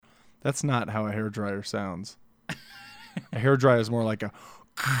That's not how a hairdryer sounds. A hairdryer is more like a...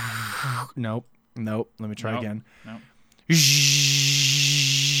 Nope. Let me try again. Nope.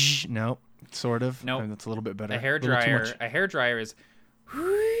 Nope. Sort of. Nope. That's a little bit better. A hairdryer is...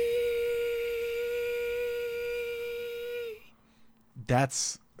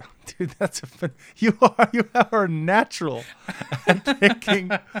 That's... Dude, that's you are natural at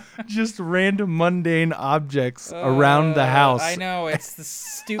picking just random mundane objects around the house. I know, it's the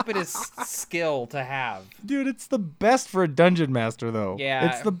stupidest skill to have. Dude, it's the best for a dungeon master, though.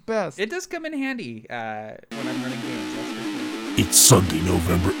 Yeah, it's the best. It does come in handy when I'm running games. That's for sure. It's Sunday,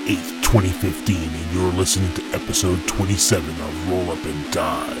 November 8th, 2015, and you're listening to episode 27 of Roll Up and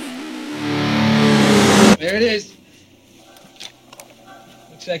Die. There it is.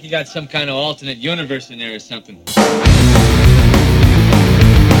 Looks like you got some kind of alternate universe in there or something.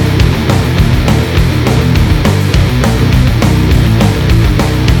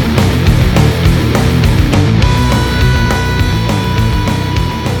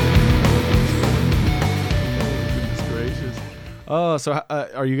 Goodness gracious. Oh, so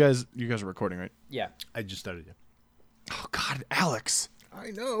are you guys are recording, right? Yeah. I just started it. Oh God, Alex.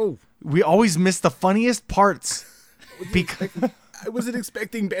 I know. We always miss the funniest parts. Because I wasn't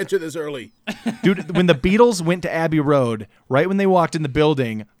expecting banter this early. dude, when the Beatles went to Abbey Road, right when they walked in the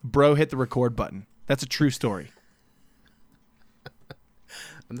building, bro hit the record button. That's a true story.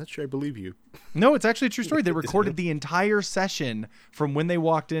 I'm not sure I believe you. No, it's actually a true story. They recorded the entire session from when they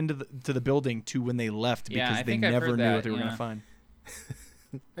walked into the building to when they left because Yeah, I they think I've never heard knew that, what they were yeah. going to find.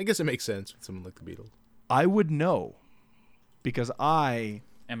 I guess it makes sense with someone like the Beatles. I would know because I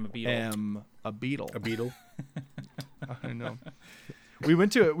I'm a Beatle. am a Beatle. A Beatle? I know. We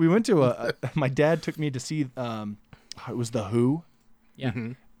went to my dad took me to see it was the Who. Yeah.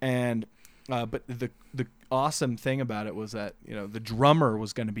 And but the awesome thing about it was that, you know, the drummer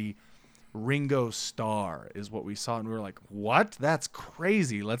was going to be Ringo Starr is what we saw, and we were like, "What? That's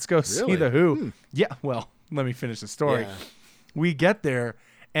crazy. Let's go see Really? the Who." Yeah, well, let me finish the story. Yeah. We get there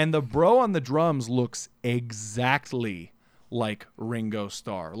and the bro on the drums looks exactly like Ringo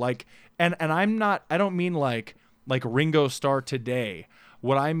Starr. Like and I don't mean like Ringo Starr today.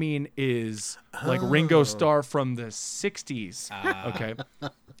 What I mean is like Ringo Starr from the 60s. Okay.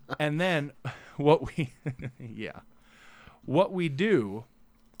 And then what we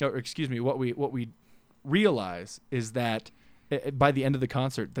realize is that by the end of the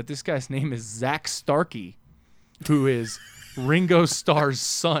concert that this guy's name is Zach Starkey, who is Ringo Starr's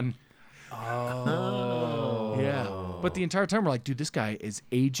son. Oh. Yeah. But the entire time we're like, dude, this guy is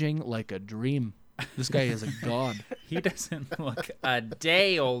aging like a dream. This guy is a god. He doesn't look a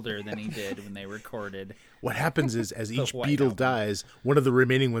day older than he did when they recorded. What happens is, as each White Beatle Album. dies, one of the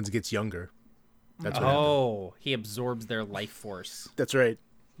remaining ones gets younger. That's what happens. Oh, he absorbs their life force. That's right.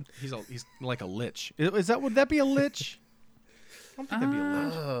 He's like a lich. Would that be a lich? I don't think that'd be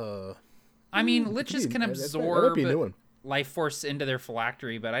a lich. I mean, liches can That might absorb be a new one. life force into their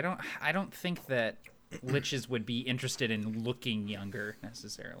phylactery, but I don't think that liches would be interested in looking younger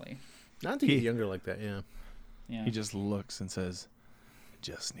necessarily. Not to get younger like that, yeah. Yeah. He just looks and says,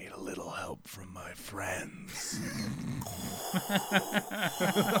 "Just need a little help from my friends."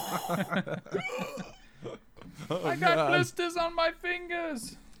 I got blisters on my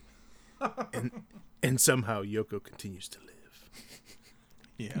fingers. And somehow Yoko continues to live.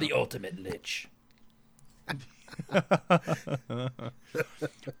 Yeah. The ultimate lich.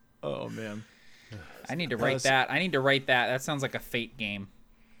 Oh man, I need to write that. That sounds like a Fate game.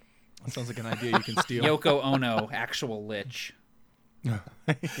 that sounds like an idea you can steal. Yoko Ono, actual lich.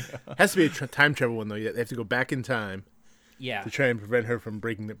 Has to be a time travel one, though. They have to go back in time Yeah. to try and prevent her from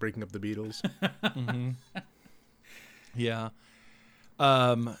breaking up the Beatles. Yeah.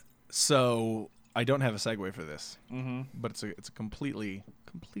 So I don't have a segue for this, but it's a completely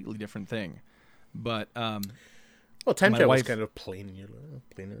different thing. But Well, time My travel is wife- kind of plain in your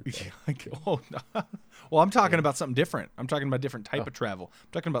plainer. Well, I'm talking about something different. I'm talking about a different type of travel. I'm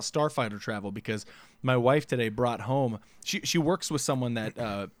talking about starfighter travel because my wife today brought home. She works with someone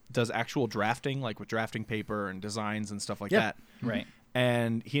that does actual drafting, like with drafting paper and designs and stuff like that. Right.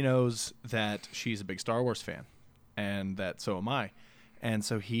 And he knows that she's a big Star Wars fan, and that so am I. And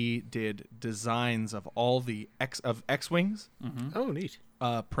so he did designs of all the X-wings, Oh, neat.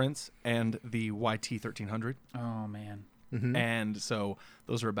 prints, and the YT-1300. Oh man. And so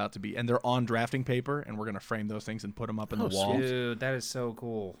those are about to be, and they're on drafting paper, and we're going to frame those things and put them up in the wall. Dude, that is so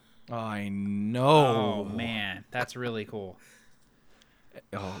cool. I know. Oh man, that's really cool.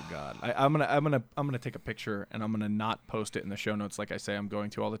 Oh God. I'm gonna take a picture and I'm gonna not post it in the show notes like I say I'm going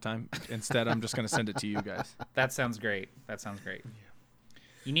to all the time. Instead, I'm just gonna send it to you guys. That sounds great.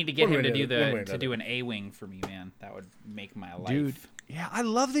 You need to get One him way to or do another. One way or to do an A-wing for me, man. That would make my life. Dude, yeah, I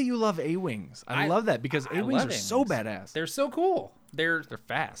love that you love A-wings. I love that because I A-wings love are so A-wings. badass. They're so cool. They're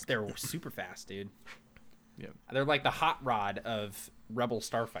fast. They're super fast, dude. Yeah. They're like the hot rod of Rebel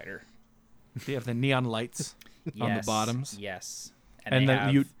Starfighter. They have the neon lights on the Yes, bottoms. Yes. And And they then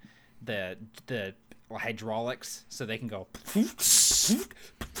have you- the hydraulics, so they can go.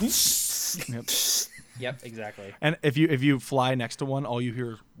 Yep. Yep, exactly. And if you fly next to one, all you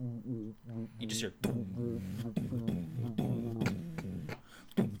hear is You just hear.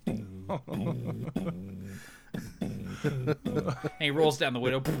 And he rolls down the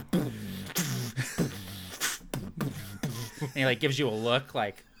window. And he like gives you a look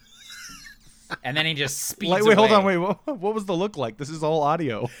like, and then he just speeds like, wait, hold on, away. wait. What was the look like? This is all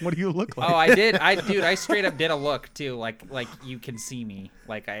audio. What do you look like? Oh, I did. I straight up did a look too. Like you can see me.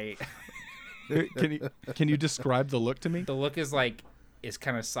 Like Can you describe the look to me? the look is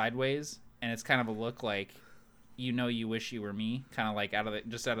kind of sideways, and it's kind of a look like, you wish you were me, kind of like out of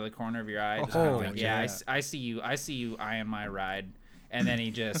the corner of your eye. Just kinda like, yeah. I see you. I see you eyeing my ride, and then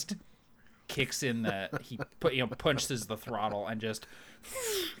he just kicks in punches the throttle and just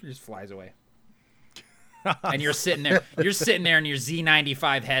flies away. And you're sitting there in your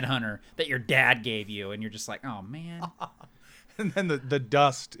Z95 Headhunter that your dad gave you, and you're just like, oh man. And then the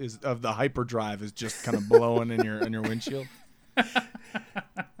dust of the hyperdrive is just kind of blowing in your windshield.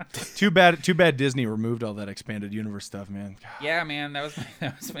 Too bad Disney removed all that expanded universe stuff, man. Yeah, man, that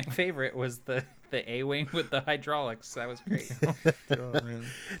was my favorite. Was the A-wing with the hydraulics. That was great. God, man.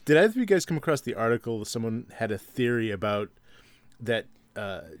 Did either of you guys come across the article that someone had a theory about that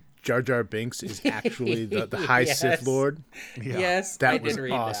Jar Jar Binks is actually the High Yes. Sith Lord? Yeah. Yes, That I was did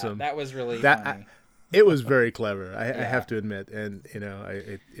read awesome. That was really That funny. it was very clever. I have to admit, and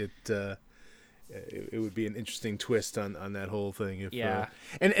it would be an interesting twist on that whole thing. If, Yeah.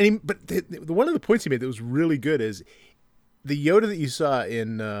 But one of the points he made that was really good is the Yoda that you saw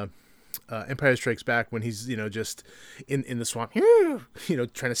in Empire Strikes Back when he's just in the swamp, trying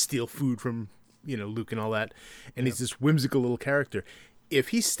to steal food from Luke and all that, and he's this whimsical little character. If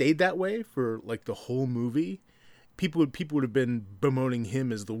he stayed that way for like the whole movie, people would have been bemoaning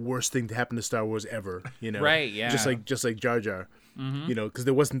him as the worst thing to happen to Star Wars ever. Right, yeah. Just like Jar Jar. Because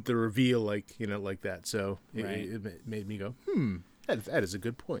there wasn't the reveal like that. So Right. it made me go, that is a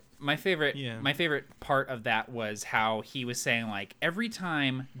good point. My favorite Yeah. part of that was how he was saying, like, every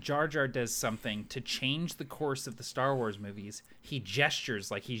time Jar Jar does something to change the course of the Star Wars movies, he gestures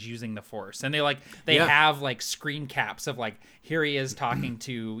like he's using the Force. And they Yeah. have like screen caps of like, here he is talking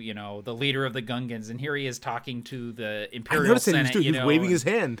to, the leader of the Gungans, and here he is talking to the I Imperial noticed that Senate. he was waving his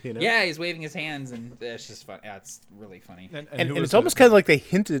hand. Yeah, he's waving his hands, and it's just fun. Yeah, it's really funny. And And who it's was almost kind of like they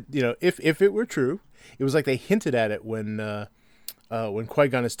hinted, if it were true, it was like they hinted at it when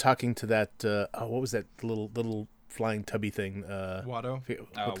Qui-Gon is talking to that, what was that little flying tubby thing? Watto?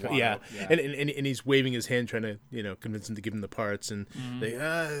 Watto, Yeah. yeah. And he's waving his hand trying to, convince him to give him the parts, and they,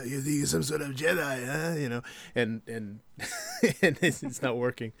 you think you're some sort of Jedi, huh? And and it's not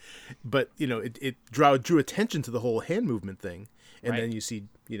working. But, it drew attention to the whole hand movement thing. And Right. then you see,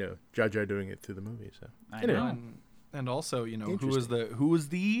 Jar Jar doing it through the movie. So I anyway. know. And also, who was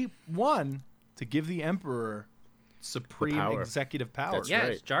the one to give the Emperor supreme power. executive power? That's Yeah,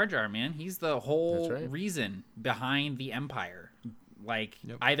 right. it's Jar Jar, man. He's the whole That's right. reason behind the Empire. Like,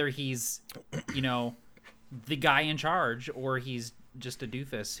 Yep. either he's, the guy in charge, or he's just a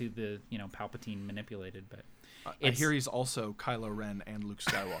doofus who the, Palpatine manipulated. But I hear he's also Kylo Ren and Luke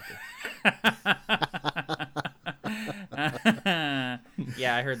Skywalker.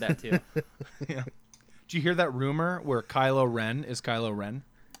 yeah, I heard that too. Did you hear that rumor where Kylo Ren is Kylo Ren?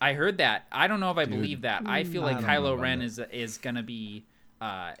 I heard that. I don't know if I believe that. I feel like I don't know Kylo about Ren that. is gonna be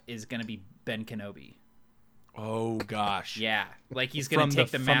Ben Kenobi. Oh gosh. Yeah, like he's gonna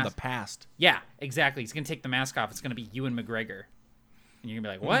take the from mask. the past. Yeah, exactly. He's gonna take the mask off. It's gonna be Ewan McGregor, and you're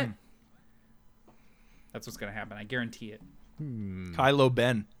gonna be like, "What?" That's what's gonna happen. I guarantee it. Kylo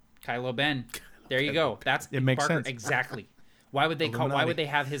Ben. Kylo Ben. There you go. That's It makes Parker, sense. exactly. Why would they Why Illuminati. would they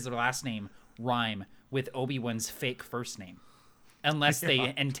have his last name rhyme with Obi-Wan's fake first name, unless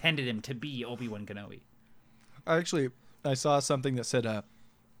they intended him to be Obi-Wan Kenobi? Actually, I saw something that said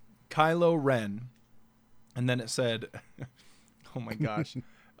Kylo Ren, and then it said, "Oh my gosh,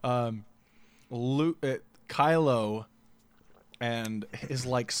 Kylo and is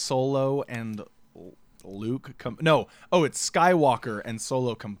like Solo and Luke. It's Skywalker and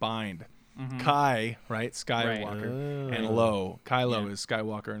Solo combined. Kai, right? Skywalker and Lo. Kylo is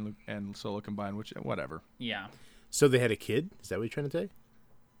Skywalker and Luke and Solo combined. Which whatever. Yeah. So they had a kid? Is that what you're trying to say?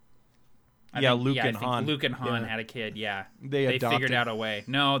 Luke I and think Han. Luke and Han had a kid. Yeah, They figured adopted. out a way.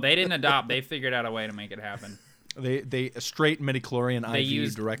 No, they didn't adopt. They figured out a way to make it happen. They straight midichlorian IV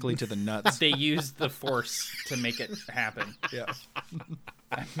used- directly to the nuts. They used the Force to make it happen. Yeah.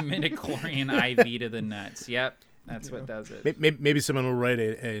 Midichlorian IV to the nuts. Yep, that's what does it. Maybe someone will write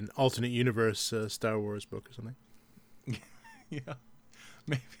an alternate universe Star Wars book or something. Yeah.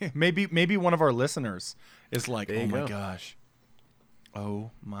 Maybe one of our listeners is like, There oh you my go. gosh.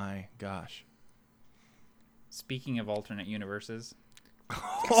 Oh my gosh. Speaking of alternate universes,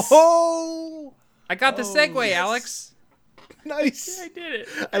 Oh, I got the segue, yes. Alex. Nice. I did it.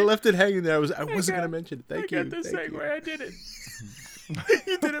 I left it hanging there. I wasn't going to mention it. Thank you. I got the Thank segue. you. I did it.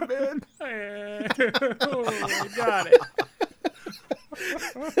 You did it, man. I got it.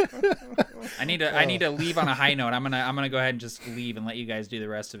 I need to leave on a high note. I'm gonna go ahead and just leave and let you guys do the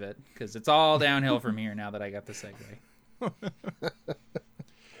rest of it because it's all downhill from here now that I got the segue.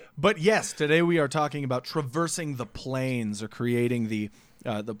 But yes, today we are talking about traversing the planes or creating the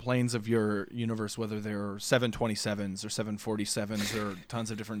planes of your universe, whether they're 727s or 747s or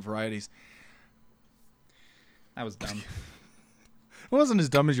tons of different varieties. That was dumb. It wasn't as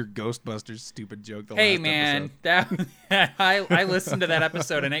dumb as your Ghostbusters stupid joke. Hey last man, episode. I listened to that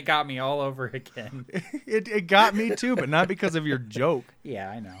episode and it got me all over again. It got me too, but not because of your joke. Yeah,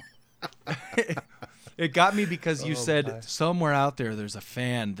 I know. It got me because you said somewhere out there's a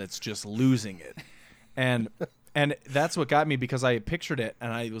fan that's just losing it, and that's what got me because I pictured it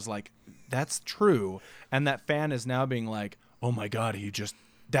and I was like, that's true, and that fan is now being like, oh my god,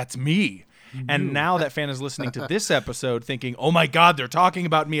 that's me. And now that fan is listening to this episode thinking, oh my god, they're talking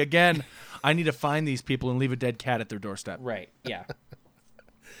about me again. I need to find these people and leave a dead cat at their doorstep. Right. Yeah.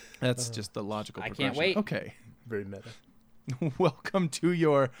 That's just the logical I progression. can't wait. Okay. Very meta. Welcome to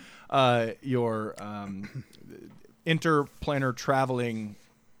your interplanar traveling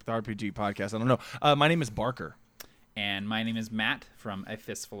RPG podcast. I don't know. My name is Barker. And my name is Matt from A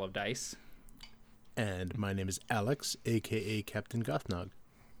Fistful of Dice. And my name is Alex, a.k.a. Captain Gothnog.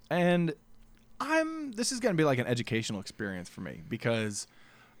 And this is going to be like an educational experience for me because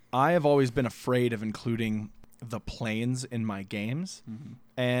I have always been afraid of including the planes in my games. Mm-hmm.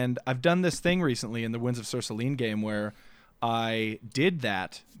 And I've done this thing recently in the Winds of Cerceline game where I did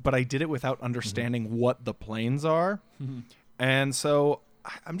that, but I did it without understanding what the planes are. Mm-hmm. And so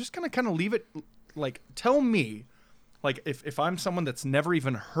I'm just going to kind of leave it, like, tell me, like, if I'm someone that's never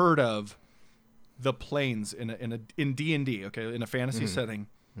even heard of the planes in D&D, okay, in a fantasy setting,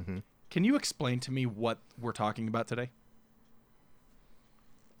 can you explain to me what we're talking about today?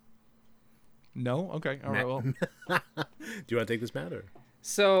 No? Okay. All right. Well, Do you want to take this matter?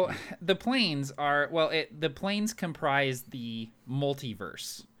 So the planes are the planes comprise the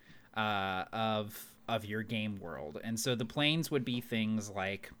multiverse of your game world, and so the planes would be things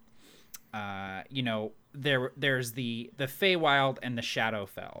like, there's the Feywild and the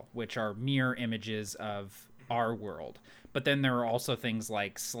Shadowfell, which are mirror images of our world. But then there are also things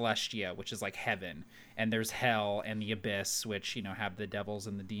like Celestia, which is like heaven, and there's hell and the abyss, which have the devils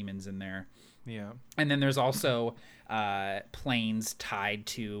and the demons in there. yeah. And then there's also planes tied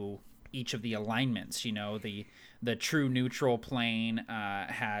to each of the alignments. The true neutral plane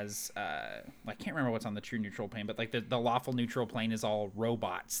has I can't remember what's on the true neutral plane, but like the lawful neutral plane is all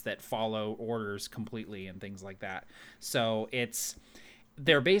robots that follow orders completely and things like that. So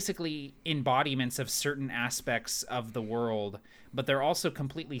they're basically embodiments of certain aspects of the world, but they're also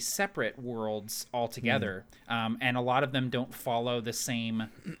completely separate worlds altogether. And a lot of them don't follow the same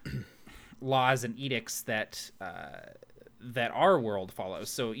laws and edicts that our world follows.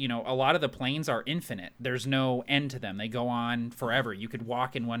 So, a lot of the planes are infinite. There's no end to them. They go on forever. You could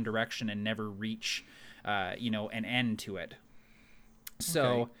walk in one direction and never reach, an end to it.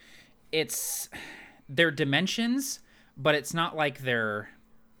 So they're dimensions, but it's not like they're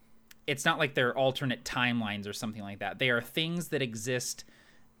alternate timelines or something like that. They are things that exist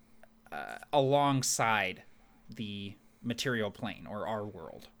alongside the material plane or our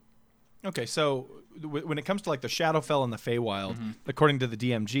world. Okay, so when it comes to like the Shadowfell and the Feywild, according to the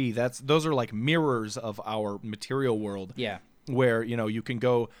DMG, those are like mirrors of our material world. Yeah. Where you can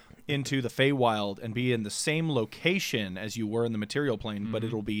go into the Feywild and be in the same location as you were in the material plane, but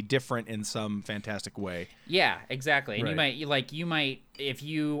it'll be different in some fantastic way. Yeah, exactly. And Right. you might if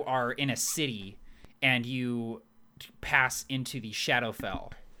you are in a city and you pass into the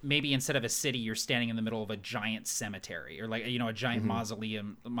Shadowfell, maybe instead of a city, you're standing in the middle of a giant cemetery or like a giant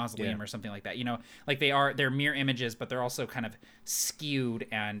mausoleum or something like that. Like they're mirror images, but they're also kind of skewed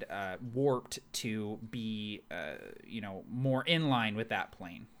and warped to be more in line with that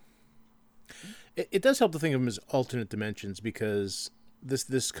plane. It does help to think of them as alternate dimensions because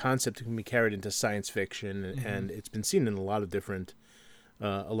this concept can be carried into science fiction, and it's been seen in a lot of different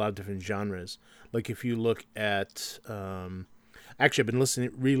genres. Like if you look at actually, I've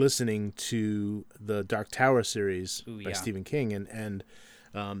been re-listening to the Dark Tower series by Stephen King, and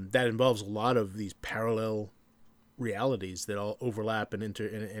that involves a lot of these parallel realities that all overlap and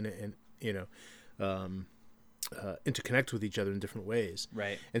interconnect with each other in different ways.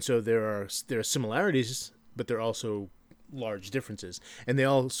 Right. And so there are similarities, but there are also large differences, and they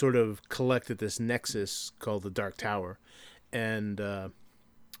all sort of collect at this nexus called the Dark Tower. And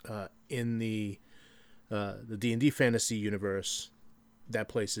in the D&D fantasy universe, that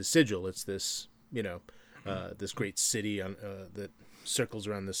place is Sigil. It's this this great city on that circles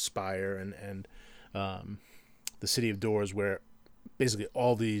around this spire, and the City of Doors, where basically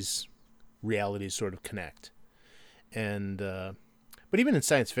all these realities sort of connect. And but even in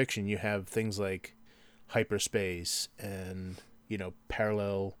science fiction, you have things like hyperspace and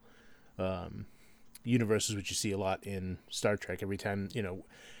parallel universes, which you see a lot in Star Trek. Every time,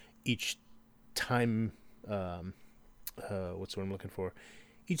 each time, what's what I'm looking for?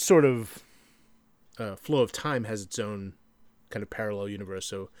 Each sort of flow of time has its own kind of parallel universe.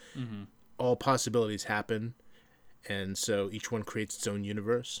 So all possibilities happen, and so each one creates its own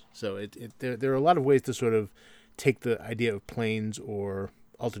universe. So there are a lot of ways to sort of take the idea of planes or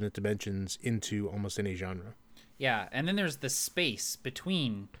alternate dimensions into almost any genre. Yeah, and then there's the space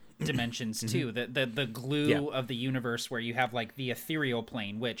between dimensions too, the glue of the universe, where you have like the ethereal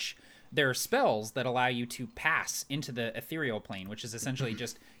plane, which there are spells that allow you to pass into the ethereal plane, which is essentially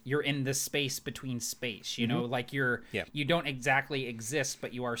just you're in the space between space, like you don't exactly exist,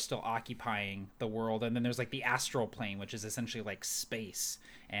 but you are still occupying the world. And then there's like the astral plane, which is essentially like space,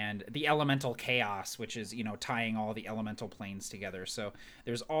 and the elemental chaos, which is tying all the elemental planes together. So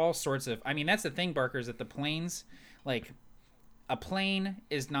there's all sorts of, that's the thing, Barker, is that the planes, like a plane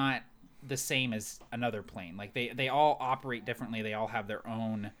is not the same as another plane. Like they all operate differently. They all have their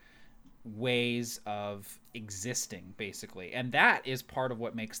own ways of existing, basically, and that is part of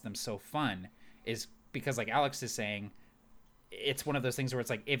what makes them so fun, is because, like Alex is saying, it's one of those things where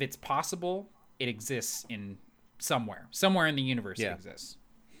it's like, if it's possible, it exists in somewhere in the universe. It exists.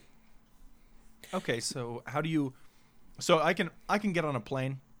 Okay, so how do you? So I can get on a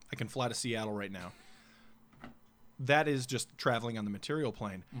plane. I can fly to Seattle right now. That is just traveling on the material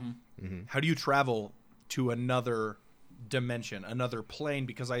plane. How do you travel to another dimension, another plane?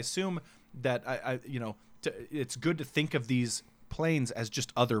 Because I assume that it's good to think of these planes as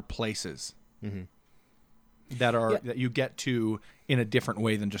just other places that you get to in a different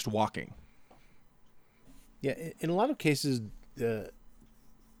way than just walking. Yeah, in a lot of cases,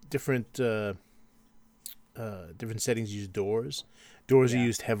 different settings use doors. Doors are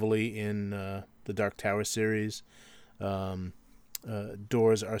used heavily in the Dark Tower series.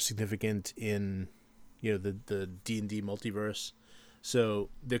 Doors are significant in the D&D multiverse. So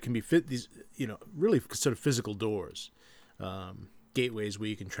there can be these really sort of physical doors, gateways where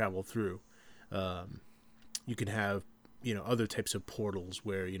you can travel through. You can have other types of portals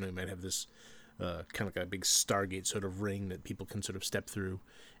where you might have this kind of like a big Stargate sort of ring that people can sort of step through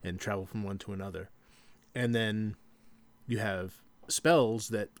and travel from one to another. And then you have spells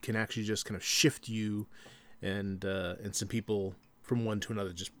that can actually just kind of shift you and some people from one to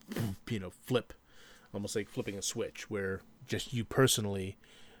another, just flip, almost like flipping a switch, where just you personally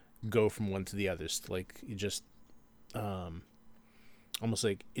go from one to the other. Like you just almost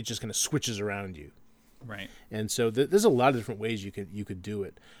like it just kind of switches around you. Right. And so there's a lot of different ways you could do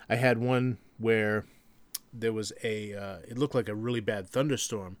it. I had one where there was it looked like a really bad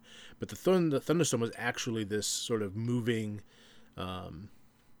thunderstorm, but the thunderstorm was actually this sort of moving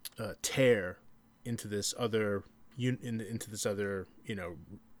tear into this other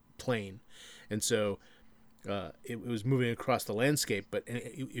plane. And so it was moving across the landscape, but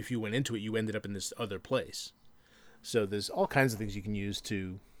if you went into it, you ended up in this other place. So there's all kinds of things you can use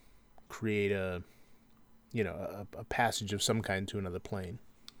to create a passage of some kind to another plane.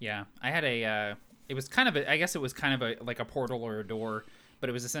 Yeah, I had it was kind of like a portal or a door, but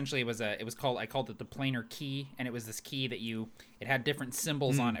it was essentially I called it the planar key, and it was this key that it had different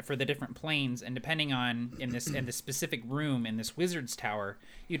symbols on it for the different planes, and depending on in this specific room in this wizard's tower,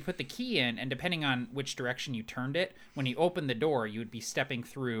 you'd put the key in, and depending on which direction you turned it, when you opened the door, you would be stepping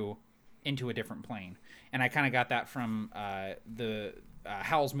through into a different plane. And I kind of got that from the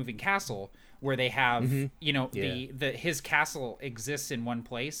Howl's Moving Castle, where they have his castle exists in one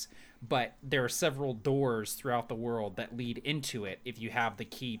place, but there are several doors throughout the world that lead into it if you have the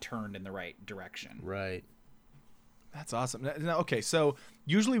key turned in the right direction. Right. That's awesome. Now, okay, so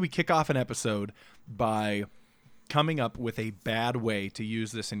usually we kick off an episode by coming up with a bad way to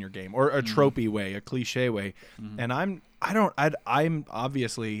use this in your game, or a tropey way, a cliche way. And I'm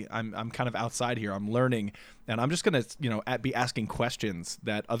obviously I'm kind of outside here. I'm learning, and I'm just gonna be asking questions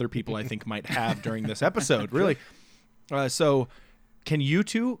that other people I think might have during this episode. Really. So, can you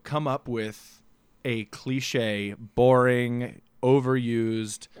two come up with a cliche, boring,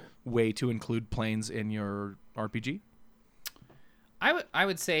 overused way to include planes in your RPG? I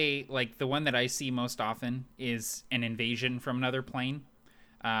would say, like, the one that I see most often is an invasion from another plane.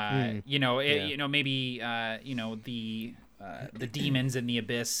 Maybe the demons in the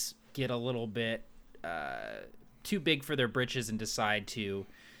abyss get a little bit too big for their britches and decide to,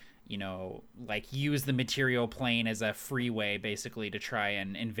 use the material plane as a freeway, basically, to try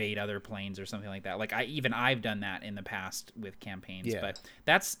and invade other planes or something like that. Like, I've done that in the past with campaigns, but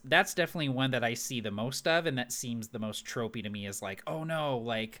that's definitely one that I see the most of, and that seems the most tropey to me, is like, oh no,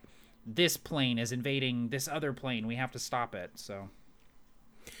 like, this plane is invading this other plane, we have to stop it. So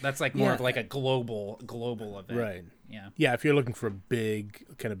that's like more of like a global event, right? Yeah. If you're looking for a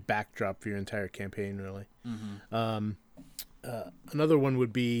big kind of backdrop for your entire campaign, really. Another one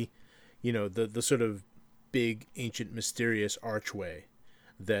would be, the sort of big, ancient, mysterious archway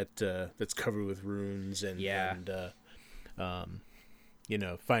that's covered with runes, and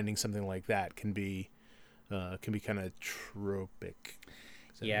finding something like that can be kind of tropic.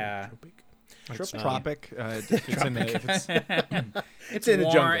 It's tropic. It's in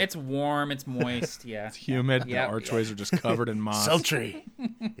warm. Jungle. It's warm. It's moist. Yeah. It's humid. The archways are just covered in moss. Sultry.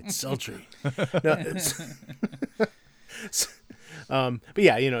 It's sultry. But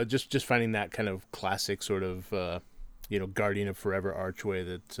yeah, just finding that kind of classic sort of Guardian of Forever archway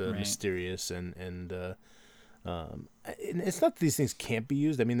that's mysterious and it's not that these things can't be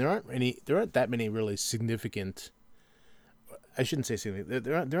used. I mean, there aren't that many really significant. I shouldn't say significant.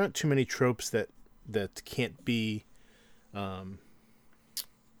 There aren't too many tropes that can't be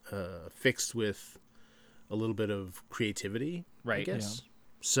fixed with a little bit of creativity, right? I guess. Yeah.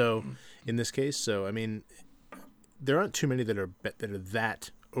 So in this case, I mean, there aren't too many that are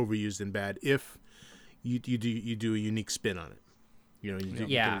that overused and bad if you do a unique spin on it. You put it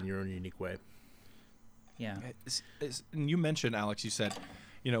in your own unique way. Yeah. And you mentioned, Alex, you said,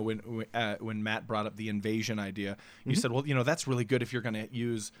 when Matt brought up the invasion idea, you said, well, that's really good if you're going to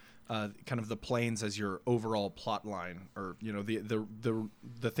use kind of the planes as your overall plot line, or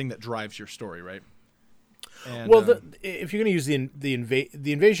the thing that drives your story, right? And, if you're going to use the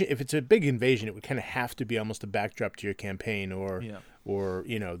invasion, if it's a big invasion, it would kind of have to be almost a backdrop to your campaign, or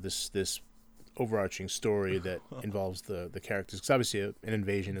this overarching story that involves the characters. Because obviously, an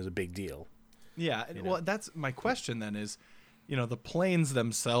invasion is a big deal. Yeah. Well, that's my question then. Is the planes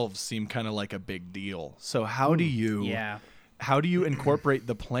themselves seem kind of like a big deal. So how do you incorporate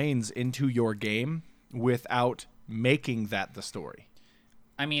the planes into your game without making that the story?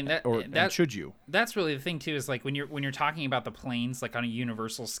 I mean, should you? That's really the thing too. Is like when you're talking about the planes, like on a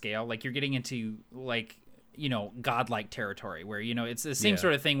universal scale, like you're getting into like godlike territory where it's the same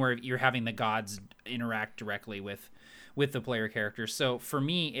sort of thing where you're having the gods interact directly with the player characters. So for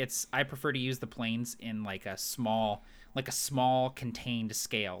me, I prefer to use the planes in like a small contained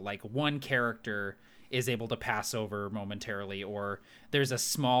scale. Like one character is able to pass over momentarily, or there's a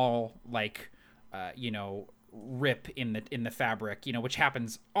small rip in the fabric, which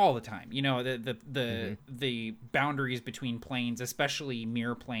happens all the time. The boundaries between planes, especially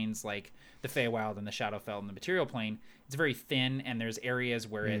mirror planes like the Feywild and the Shadowfell and the material plane, it's very thin, and there's areas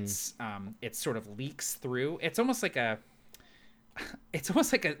where it sort of leaks through. It's almost like a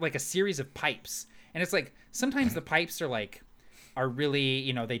series of pipes, and it's like sometimes the pipes are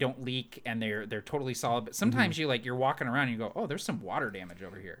really they don't leak and they're totally solid, but sometimes you're walking around and you go, oh, there's some water damage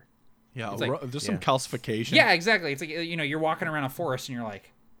over here. Yeah, there's some calcification. Yeah, exactly. It's like you're walking around a forest and you're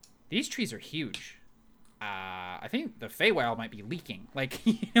like, these trees are huge. I think the Feywild might be leaking. Like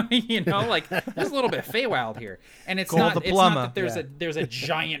like there's a little bit of Feywild here, and it's not that there's a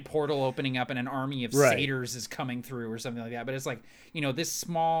giant portal opening up and an army of satyrs is coming through or something like that. But it's like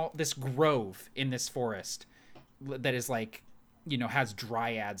this grove in this forest that is like has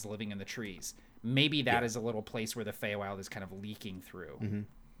dryads living in the trees. Maybe that is a little place where the Feywild is kind of leaking through. Mm-hmm.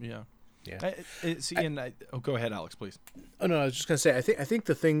 Yeah. Yeah. Go ahead, Alex, please. Oh no, I was just gonna say, I think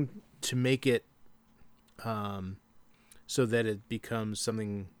the thing to make it, so that it becomes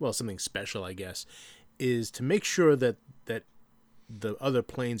something special, I guess, is to make sure that the other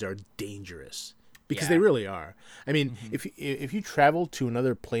planes are dangerous, because they really are. I mean, if you travel to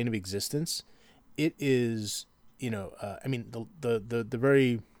another plane of existence, it is I mean the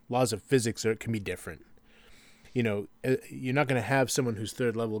very laws of physics can be different. You're not going to have someone who's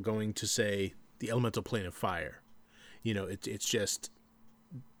third level going to, say, the elemental plane of fire. You know, it's just,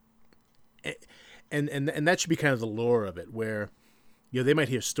 and that should be kind of the lore of it, where, you know, they might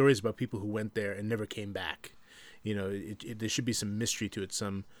hear stories about people who went there and never came back. You know, there should be some mystery to it,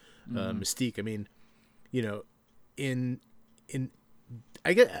 some mystique. I mean, you know,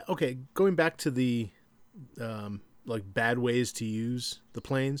 I get, okay, going back to the like bad ways to use the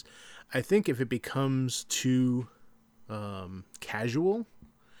planes, I think if it becomes too casual,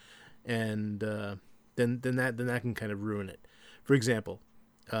 and then that can kind of ruin it. For example,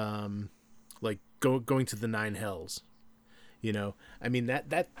 like going to the Nine Hells. You know, I mean,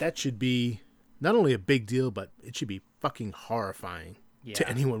 that should be not only a big deal, but it should be fucking horrifying to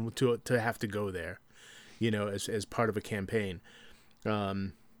anyone to have to go there, you know, as part of a campaign.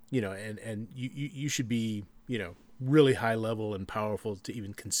 You know, and you should be, you know, really high level and powerful to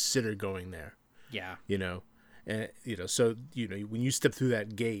even consider going there. Yeah. You know, and, you know, so, you know, when you step through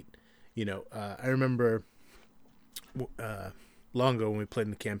that gate, you know, I remember long ago when we played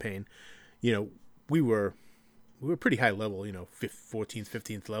in the campaign, you know, we were pretty high level, you know, 14th,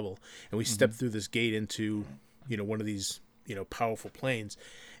 15th level. And we stepped through this gate into, you know, one of these, you know, powerful planes.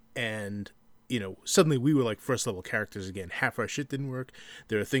 And, you know, suddenly we were like first level characters again. Half our shit didn't work.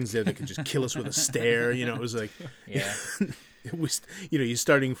 There are things there that could just kill us with a stare. You know, it was like, Yeah. it was, you know, you're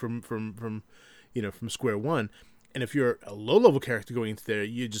starting from, you know, from square one. And if you're a low level character going into there,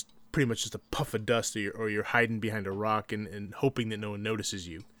 you're just pretty much just a puff of dust, or you're hiding behind a rock and hoping that no one notices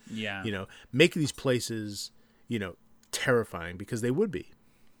you. Yeah. You know, make these places, you know, terrifying, because they would be.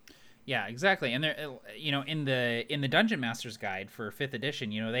 Yeah, exactly. And they're, you know, in the Dungeon Master's Guide for 5th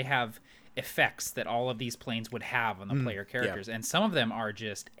edition, you know, they have effects that all of these planes would have on the player characters, and some of them are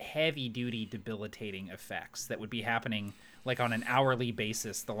just heavy duty debilitating effects that would be happening like on an hourly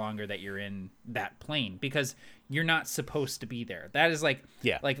basis the longer that you're in that plane, because you're not supposed to be there. That is like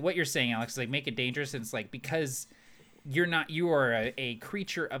like what you're saying, Alex, is like make it dangerous. And it's like, because you are a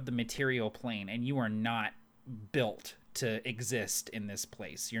creature of the material plane, and you are not built to exist in this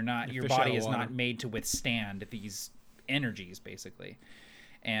place. You're not, your body is not made to withstand these energies, basically.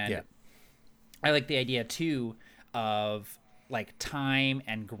 And I like the idea too of like time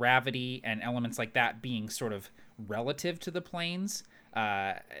and gravity and elements like that being sort of relative to the planes.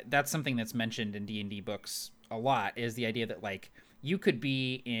 That's something that's mentioned in D&D books a lot, is the idea that like you could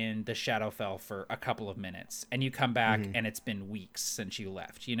be in the Shadowfell for a couple of minutes and you come back and it's been weeks since you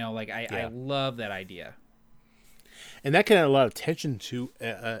left. You know, like I love that idea. And that can add a lot of tension to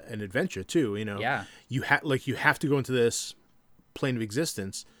an adventure too. You know, you have to go into this plane of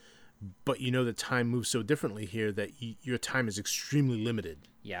existence, but you know that time moves so differently here that your time is extremely limited.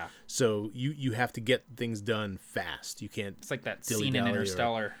 Yeah. So you have to get things done fast. You can't. It's like that scene in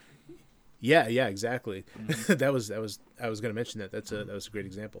Interstellar. Yeah, exactly. that was I was going to mention that. That was a great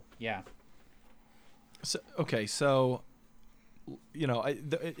example. Yeah. So you know,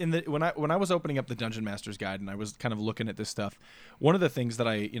 when I was opening up the Dungeon Master's Guide and I was kind of looking at this stuff, one of the things that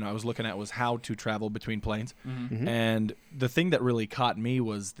I was looking at was how to travel between planes, and the thing that really caught me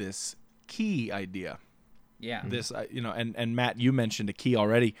was this key idea. Yeah. This and Matt, you mentioned a key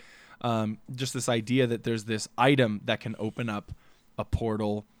already. Just this idea that there's this item that can open up a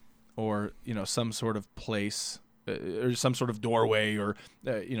portal, or some sort of place, or some sort of doorway, or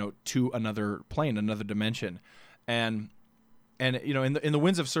to another plane, another dimension, and in the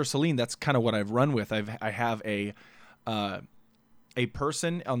Winds of Sir Celine, that's kind of what I've run with. I have a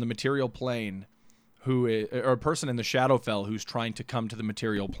person on the material plane or a person in the Shadowfell who's trying to come to the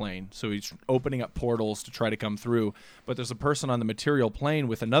material plane. So he's opening up portals to try to come through. But there's a person on the material plane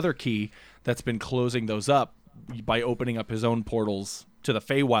with another key that's been closing those up by opening up his own portals to the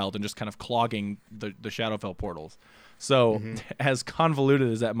Feywild and just kind of clogging the Shadowfell portals. So as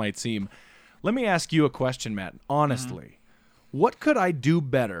convoluted as that might seem, let me ask you a question, Matt. Honestly, what could I do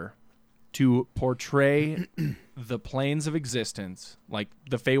better to portray the planes of existence, like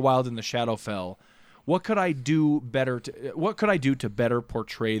the Feywild and the Shadowfell? What could I do better? What could I do to better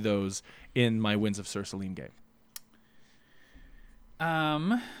portray those in my Winds of Sir Celine game?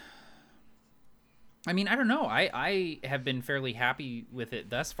 I mean, I don't know. I have been fairly happy with it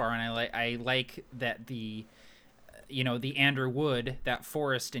thus far, and I like that the Andrew Wood, that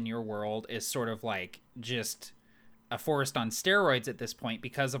forest in your world, is sort of like just a forest on steroids at this point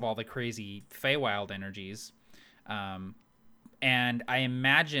because of all the crazy Feywild energies. And I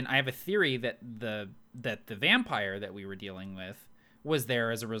imagine, I have a theory that the vampire that we were dealing with was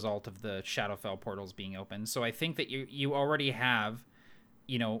there as a result of the Shadowfell portals being open. So I think that you already have,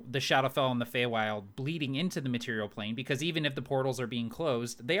 the Shadowfell and the Feywild bleeding into the material plane, because even if the portals are being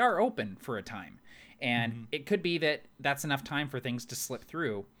closed, they are open for a time. And it could be that that's enough time for things to slip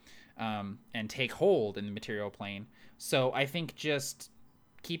through. and take hold in the material plane. So I think just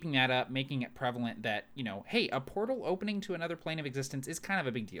keeping that up, making it prevalent that, hey, a portal opening to another plane of existence is kind of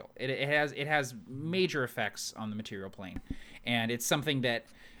a big deal. It has major effects on the material plane, and it's something that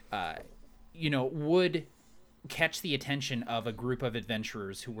would catch the attention of a group of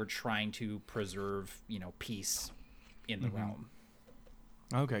adventurers who were trying to preserve peace in the realm.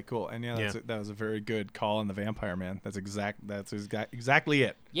 Okay, cool. And that was a very good call on the vampire man. That's exactly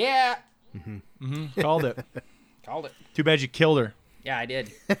it. Yeah. Called it. Called it. Too bad you killed her. Yeah, I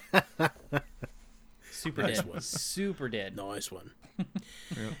did. Super Nice did. one. Super did. Nice one.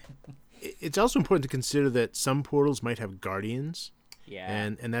 It's also important to consider that some portals might have guardians. Yeah.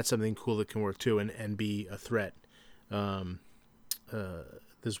 And that's something cool that can work too, and be a threat. There's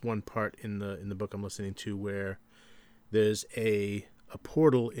one part in the book I'm listening to where there's a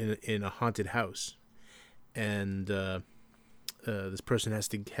portal in a haunted house, and this person has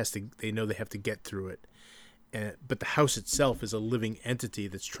to they know they have to get through it, but the house itself is a living entity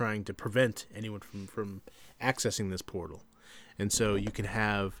that's trying to prevent anyone from accessing this portal, and so you can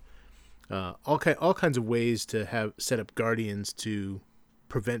have all kinds of ways to set up guardians to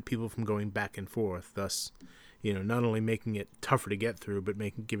prevent people from going back and forth, thus not only making it tougher to get through, but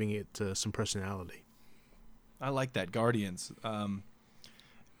giving it some personality. I like that, guardians.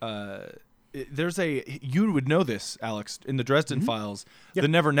 You would know this, Alex, in the Dresden Files. Yeah. The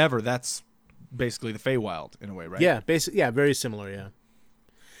Never Never, that's basically the Feywild in a way, right? Yeah, very similar. Yeah,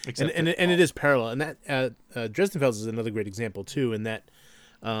 Except and it is parallel, and that Dresden Files is another great example too. In that,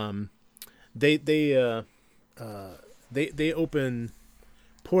 they open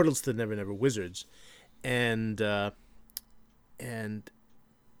portals to the Never Never Wizards, and the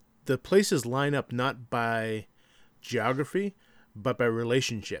places line up not by geography, but by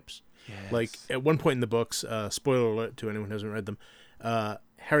relationships. Yes. Like at one point in the books, spoiler alert to anyone who hasn't read them,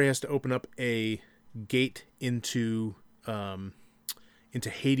 Harry has to open up a gate into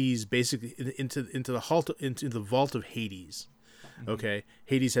Hades, basically into the vault of Hades. Okay,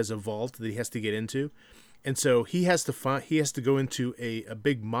 Hades has a vault that he has to get into, and so he has to go into a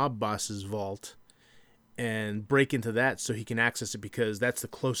big mob boss's vault and break into that so he can access it, because that's the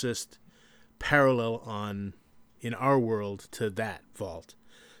closest parallel in our world to that vault.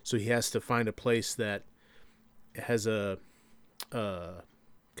 So he has to find a place that has a kind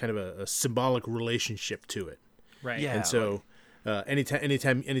of a symbolic relationship to it. Right. Yeah. And so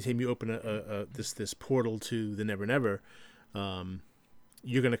anytime you open this portal to the Never Never,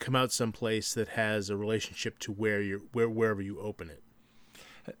 you're going to come out someplace that has a relationship to wherever you open it.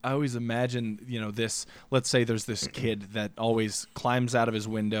 I always imagine, this, let's say there's this kid that always climbs out of his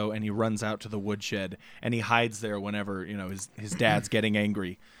window and he runs out to the woodshed and he hides there whenever, his dad's getting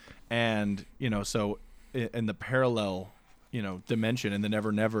angry. And, so in the parallel, dimension, in the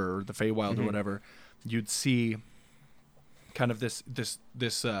Never Never or the Feywild or whatever, you'd see kind of this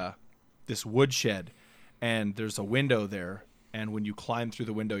woodshed, and there's a window there. And when you climb through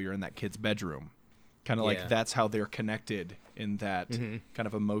the window, you're in that kid's bedroom. Kind of like that's how they're connected in that kind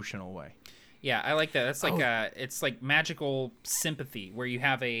of emotional way. Yeah, I like that. That's like it's like magical sympathy, where you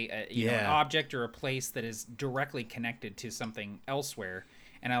have an object or a place that is directly connected to something elsewhere.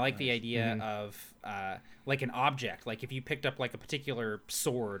 And I like the idea of like an object, like if you picked up like a particular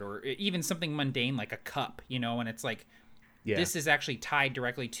sword or even something mundane like a cup, and it's like this is actually tied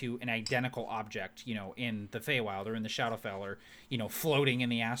directly to an identical object, in the Feywild or in the Shadowfell, or floating in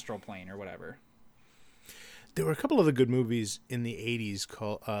the astral plane or whatever. There were a couple other good movies in the 80s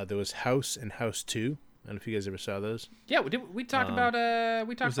called there was House and House 2. I don't know if you guys ever saw those. Yeah, we talked about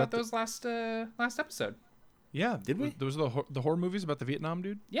those last episode. Yeah, did we? Those are the horror movies about the Vietnam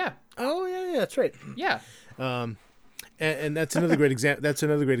dude. Yeah. Oh yeah, that's right. Yeah. And that's another great example. That's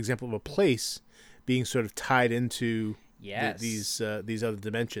another great example of a place being sort of tied into these other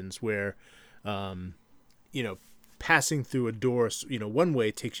dimensions, where, passing through a door, one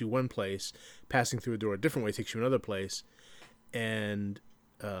way takes you one place, passing through a door a different way takes you another place, and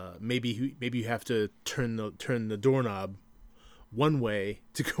maybe you have to turn the doorknob one way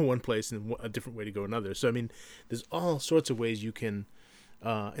to go one place and a different way to go another. So I mean, there's all sorts of ways you can,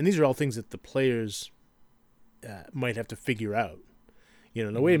 and these are all things that the players might have to figure out.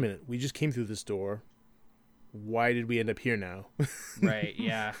 Now wait a minute, we just came through this door. Why did we end up here now? Right.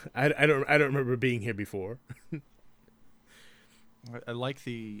 Yeah. I don't remember being here before. I like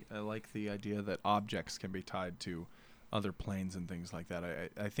the idea that objects can be tied to other planes and things like that.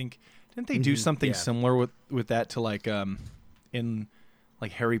 I think, didn't they do something similar with that to like in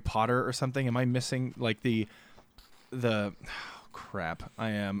like Harry Potter or something? Am I missing like the crap? I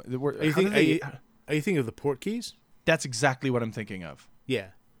am. Are you thinking of the port keys? That's exactly what I'm thinking of.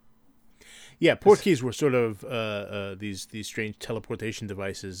 Yeah. Yeah, port keys were sort of these strange teleportation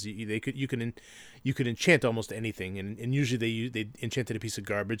devices. You could enchant almost anything, and usually they enchanted a piece of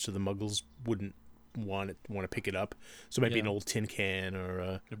garbage so the Muggles wouldn't want to pick it up. So it might be an old tin can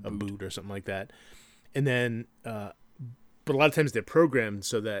or a boot or something like that. And then, but a lot of times they're programmed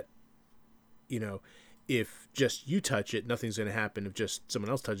so that, if just you touch it, nothing's going to happen. If just someone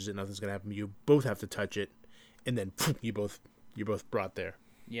else touches it, nothing's going to happen. You both have to touch it, and then you're both brought there.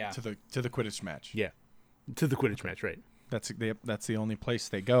 Yeah. To the Quidditch match. Yeah, to the Quidditch match, right? That's the only place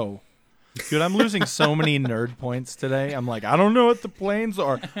they go. Dude, I'm losing so many nerd points today. I'm like, I don't know what the planes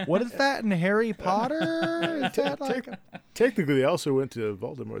are. What is that in Harry Potter? Is that like Technically, they also went to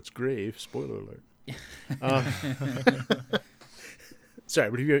Voldemort's grave. Spoiler alert. Sorry,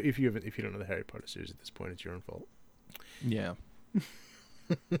 but if you don't know the Harry Potter series at this point, it's your own fault. Yeah.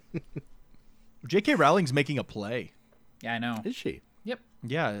 J.K. Rowling's making a play. Yeah, I know. Is she? Yep.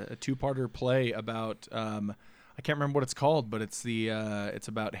 Yeah, a 2-parter play about I can't remember what it's called, but it's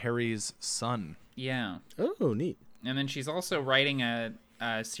about Harry's son. Yeah. Oh, neat. And then she's also writing a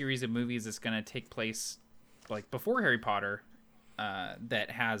series of movies that's going to take place like before Harry Potter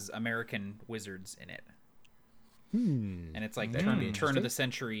that has American wizards in it. And it's like turn of the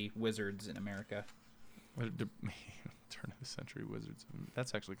century wizards in America. Turn of the century wizards.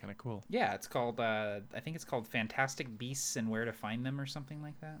 That's actually kind of cool. Yeah, it's called I think it's called Fantastic Beasts and Where to Find Them or something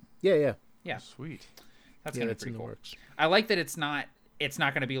like that. Yeah. Yeah. Sweet. That's gonna be that's pretty in the cool. works. I like that it's not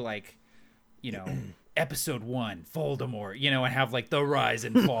gonna be like, episode 1, Voldemort, and have like the rise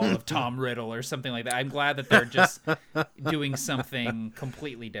and fall of Tom Riddle or something like that. I'm glad that they're just doing something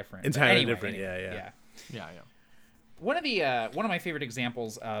completely different. Entirely different, yeah. Yeah. One of my favorite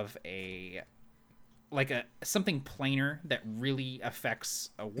examples of something planar that really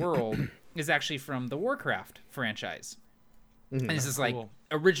affects a world is actually from the Warcraft franchise. And this is like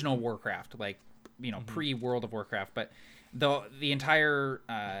original Warcraft, like pre World of Warcraft, but the entire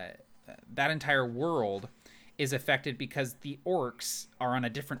that entire world is affected because the orcs are on a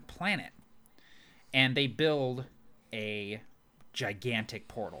different planet, and they build a gigantic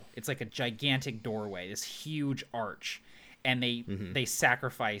portal. It's like a gigantic doorway, this huge arch, and they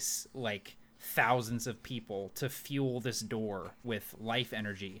sacrifice like thousands of people to fuel this door with life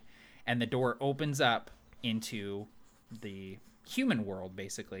energy, and the door opens up into the human world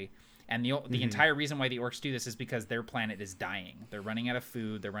basically. And the entire reason why the orcs do this is because their planet is dying. They're running out of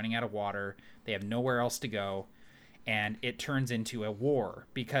food, they're running out of water, they have nowhere else to go, and it turns into a war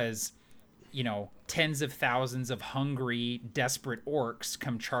because tens of thousands of hungry, desperate orcs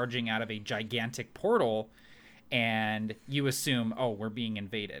come charging out of a gigantic portal, and you assume, oh, we're being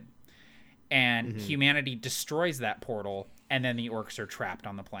invaded. And humanity destroys that portal, and then the orcs are trapped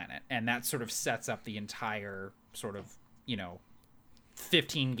on the planet. And that sort of sets up the entire sort of,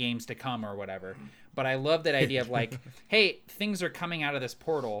 15 games to come or whatever. But I love that idea of like, hey, things are coming out of this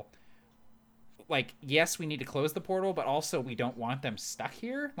portal. Like, yes, we need to close the portal, but also we don't want them stuck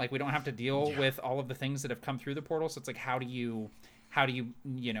here. Like, we don't have to deal with all of the things that have come through the portal. So it's like, how do you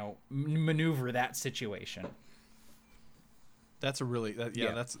maneuver that situation? That's a really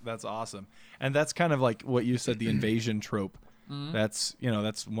that's awesome. And that's kind of like what you said, the invasion trope. That's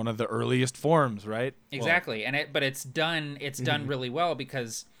that's one of the earliest forms, right? Exactly. But it's done really well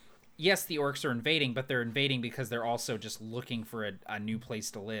because yes, the orcs are invading, but they're invading because they're also just looking for a new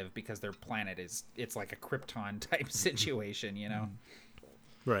place to live because their planet it's like a Krypton type situation,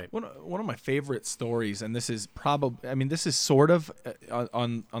 Right. One of my favorite stories, and this is this is sort of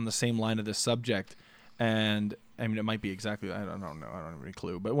on the same line of this subject, and it might be exactly, I don't know, I don't have any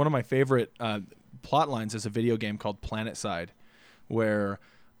clue, but one of my favorite plot lines is a video game called PlanetSide, where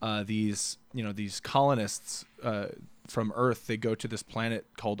these colonists from Earth, they go to this planet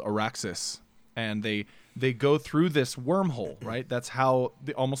called Araxis, and they go through this wormhole, right? That's how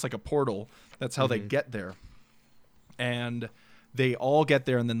almost like a portal. That's how they get there, and they all get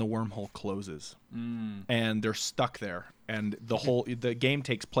there, and then the wormhole closes, and they're stuck there. And the game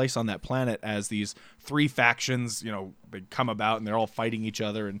takes place on that planet as these 3 factions, they come about and they're all fighting each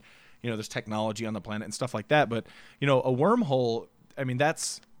other, and there's technology on the planet and stuff like that. But a wormhole,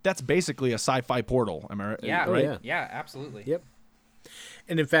 that's basically a sci-fi portal. Am I right? Yeah, Oh, right. yeah. Yeah, absolutely. Yep.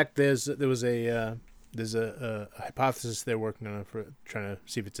 And in fact, there's a hypothesis they're working on for trying to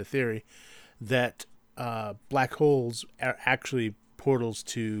see if it's a theory that black holes are actually portals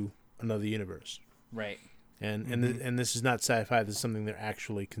to another universe. Right. And this is not sci-fi. This is something they're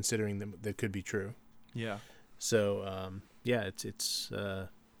actually considering that could be true. Yeah. So it's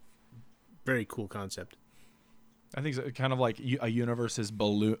very cool concept. I think it's kind of like a universe is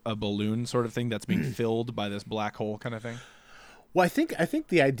a balloon sort of thing that's being filled by this black hole kind of thing. Well, I think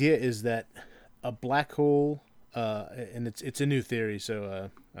the idea is that a black hole, and it's a new theory, so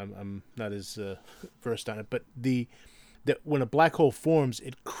I'm not as versed on it. But that when a black hole forms,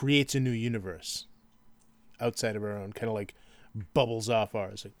 it creates a new universe outside of our own, kind of like bubbles off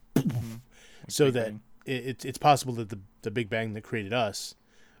ours, like, so Big that Bang. it's possible that the Big Bang that created us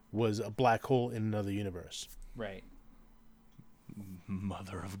was a black hole in another universe. Right.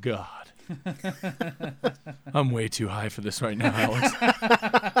 Mother of God. I'm way too high for this right now, Alex.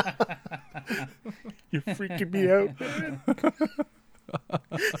 You're freaking me out.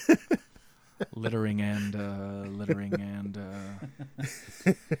 littering and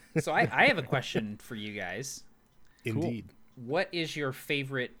So I have a question for you guys. Indeed. What is your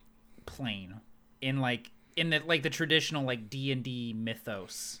favorite plane in the traditional like D&D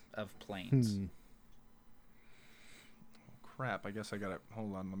mythos of planes? crap. I guess I gotta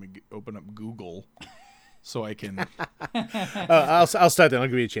hold on. Let me open up Google so I can. I'll start then. I'll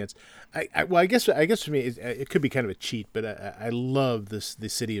give you a chance. I guess for me it could be kind of a cheat, but I love the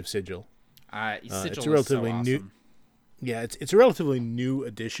city of Sigil. Sigil it's is a relatively so awesome. new. Yeah, it's a relatively new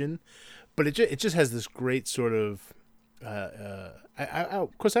addition, but it just has this great sort of.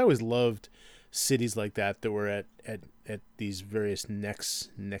 Of course, I always loved cities like that were at these various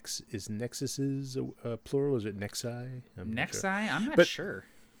nexuses plural? Is it nexi? I'm not Nexi? sure. I'm not But- sure.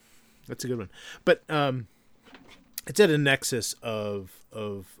 That's a good one. But it's at a nexus of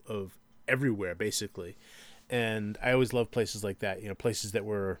everywhere basically, and I always love places like that. Places that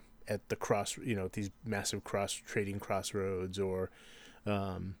were at the cross. These massive trading crossroads, or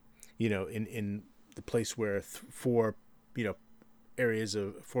in the place where four areas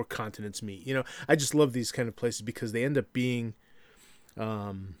of four continents meet. I just love these kind of places because they end up being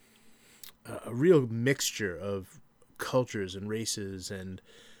a real mixture of cultures and races and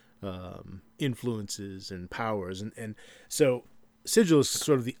influences and powers, and so Sigil is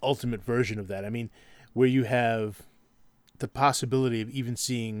sort of the ultimate version of that. I mean, where you have the possibility of even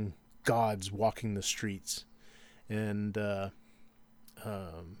seeing gods walking the streets, and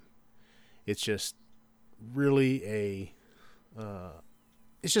it's just really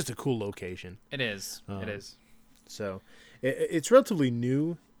it's just a cool location. It is. It is. So it's relatively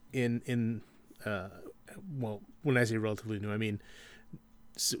new in well, when I say relatively new, I mean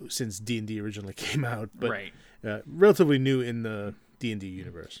since D&D originally came out, but Right. Relatively new in the D&D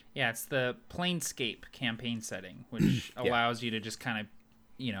universe. Yeah, it's the Planescape campaign setting, which allows you to just kind of,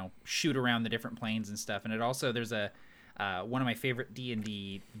 shoot around the different planes and stuff. And it also, there's one of my favorite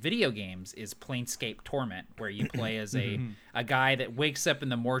D&D video games is Planescape Torment, where you play as a guy that wakes up in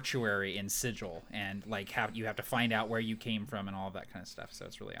the mortuary in Sigil, and you have to find out where you came from and all of that kind of stuff. So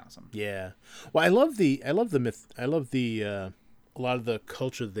it's really awesome. Yeah. Well, I love the myth. I love a lot of the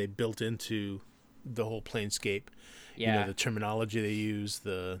culture that they built into the whole Planescape. Yeah. The terminology they use,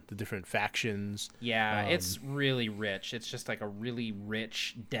 the different factions. Yeah, it's really rich. It's just like a really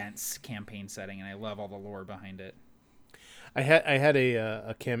rich, dense campaign setting, and I love all the lore behind it. I had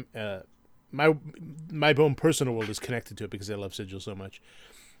my own personal world is connected to it because I love Sigil so much,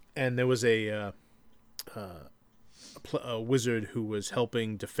 and there was a wizard who was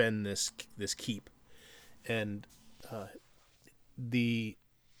helping defend this keep, and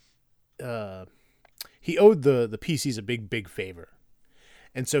he owed the PCs a big favor,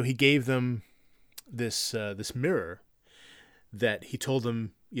 and so he gave them this mirror that he told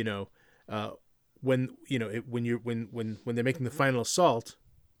them, when they're making the final assault,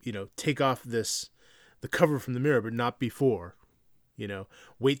 take off the cover from the mirror, but not before.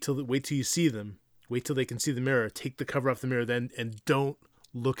 Wait till you see them. Wait till they can see the mirror. Take the cover off the mirror then, and don't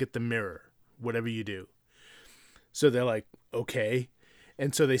look at the mirror, whatever you do. So they're like, okay,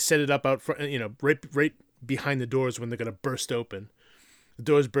 and so they set it up out front, right behind the doors when they're gonna burst open. The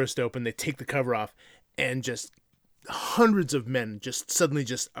doors burst open. They take the cover off, and just hundreds of men just suddenly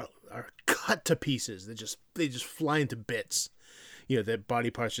are cut to pieces. They just fly into bits. Their body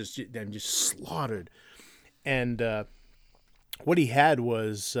parts just slaughtered. And what he had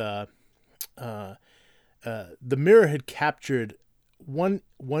was the mirror had captured one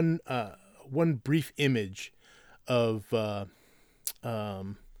brief image of the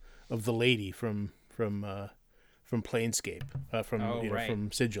lady from Planescape,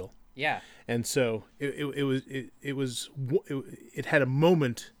 from Sigil. Yeah. And so it had a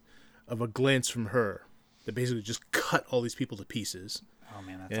moment of a glance from her that basically just cut all these people to pieces. Oh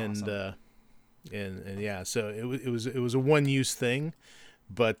man, that's awesome. And yeah, so it was a one-use thing,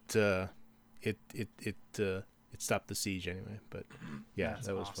 but it stopped the siege anyway. But yeah, That's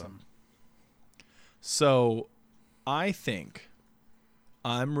that was awesome. fun. So, I think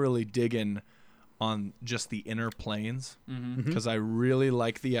I'm really digging on just the inner planes because I really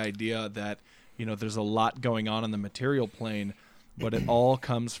like the idea that there's a lot going on in the material plane, but it all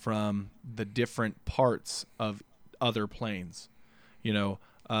comes from the different parts of other planes.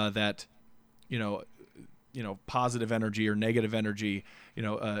 That positive energy or negative energy.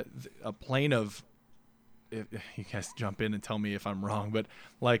 A plane of, you guys jump in and tell me if I'm wrong, but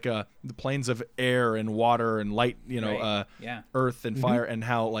like the planes of air and water and light, earth and fire, and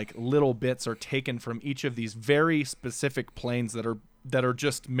how like little bits are taken from each of these very specific planes that are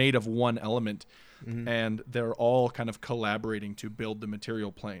just made of one element, and they're all kind of collaborating to build the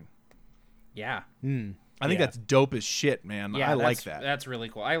material plane. Yeah. I think that's dope as shit, man. Yeah, I like that. That's really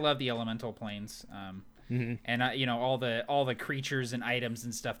cool. I love the elemental planes. And all the creatures and items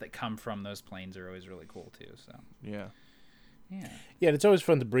and stuff that come from those planes are always really cool too. So yeah. And it's always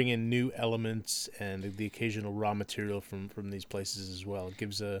fun to bring in new elements and the occasional raw material from these places as well. It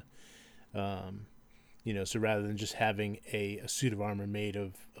gives so rather than just having a suit of armor made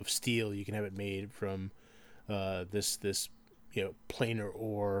of steel, you can have it made from this planar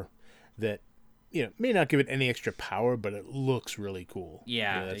ore that may not give it any extra power, but it looks really cool.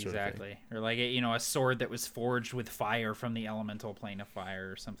 Yeah, exactly. Or like a sword that was forged with fire from the elemental plane of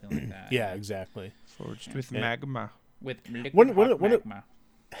fire or something like that. Yeah, exactly. Forged with magma. With magma.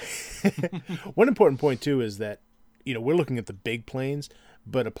 One important point too is that we're looking at the big planes,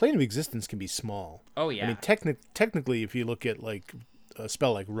 but a plane of existence can be small. Oh yeah. I mean, technically, if you look at like a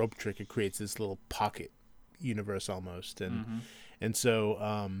spell like Rope Trick, it creates this little pocket universe almost, and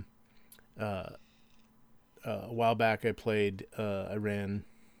so. A while back, I ran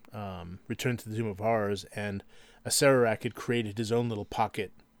Return to the Tomb of Horrors, and Acererak had created his own little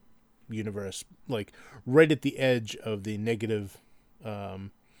pocket universe, like right at the edge of the negative, at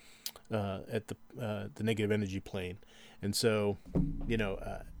the negative energy plane, and so you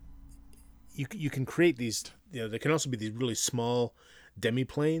can create these. There can also be these really small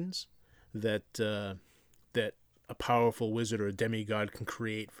demi-planes that a powerful wizard or a demigod can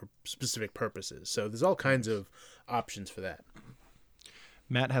create for specific purposes. So there's all kinds of options for that.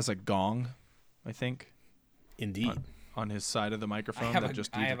 Matt has a gong, I think. Indeed. On his side of the microphone. I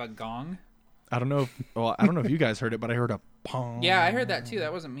have a gong. I don't know if you guys heard it, but I heard a pong. Yeah, I heard that too.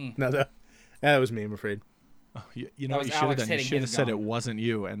 That wasn't me. No, that was me, I'm afraid. Oh, you know what you should have done? You should have said it wasn't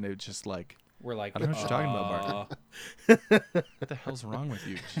you, and they just like... We're like, I don't know what you're talking about, Bart. What the hell's wrong with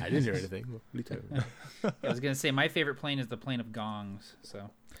you? I didn't hear anything. What are you talking about? I was going to say, my favorite plane is the plane of gongs,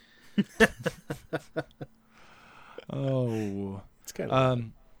 so... Oh. It's kind of...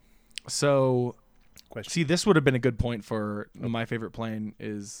 So... Question. See, this would have been a good point for my favorite plane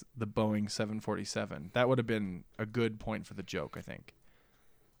is the Boeing 747. That would have been a good point for the joke, I think.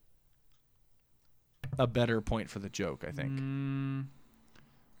 A better point for the joke, I think.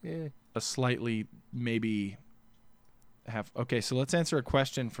 Yeah. A slightly maybe have... Okay, so let's answer a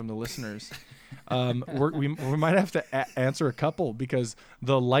question from the listeners. We might have to answer a couple because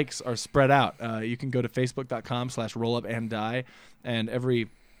the likes are spread out. You can go to facebook.com/rollupandie, and every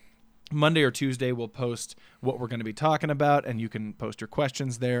Monday or Tuesday we'll post what we're going to be talking about, and you can post your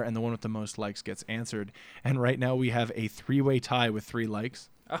questions there, and the one with the most likes gets answered. And right now we have a 3-way tie with 3 likes.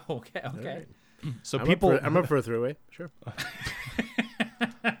 Oh, okay. Right. So I'm up for a 3-way. Sure.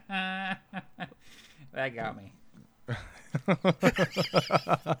 That got me.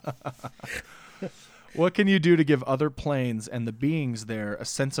 What can you do to give other planes and the beings there a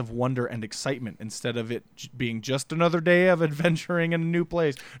sense of wonder and excitement instead of it being just another day of adventuring in a new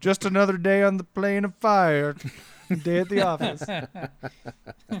place, just another day on the plane of fire, day at the office?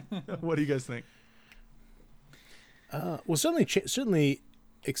 What do you guys think? Well, certainly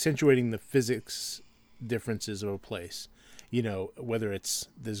accentuating the physics differences of a place. Whether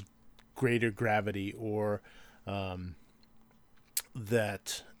there's greater gravity or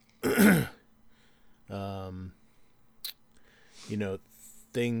that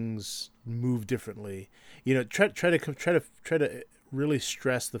things move differently. Try to really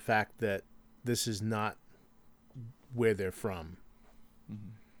stress the fact that this is not where they're from. Mm-hmm.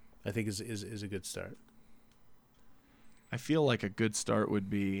 I think is a good start. I feel like a good start would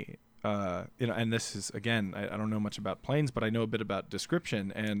be, and this is, again, I don't know much about planes, but I know a bit about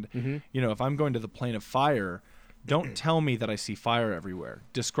description. And, if I'm going to the plane of fire, don't tell me that I see fire everywhere.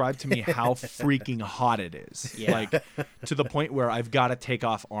 Describe to me how freaking hot it is. Yeah. Like, to the point where I've got to take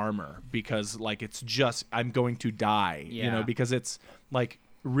off armor because, like, it's just, I'm going to die, because it's, like,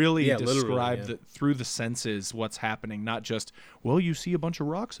 really describe through the senses what's happening, not just, well, you see a bunch of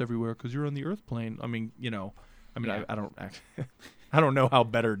rocks everywhere because you're on the Earth plane. I mean, I don't know how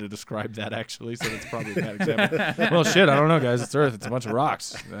better to describe that, actually, so that's probably a bad example. Well, shit, I don't know, guys. It's Earth. It's a bunch of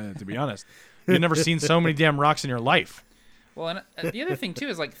rocks, to be honest. You've never seen so many damn rocks in your life. Well, and the other thing too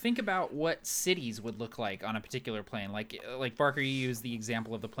is like think about what cities would look like on a particular plane. Like Barker, you used the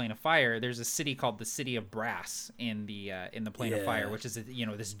example of the Plane of Fire. There's a city called the City of Brass in the Plane of Fire, which is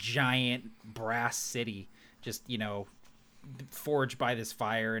this giant brass city, just forged by this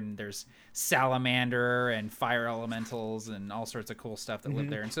fire, and there's salamander and fire elementals and all sorts of cool stuff that live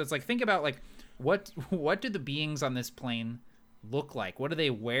there. And so it's like think about like what do the beings on this plane look like? What do they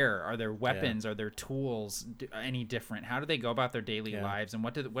wear? Are their weapons, are their tools any different? How do they go about their daily lives, and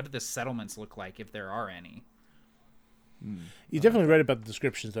what do the settlements look like, if there are any? You're definitely right about the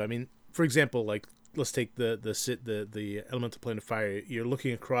descriptions, though. I mean, for example, like let's take the elemental plane of fire. You're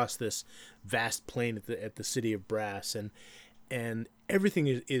looking across this vast plain at the City of Brass, and everything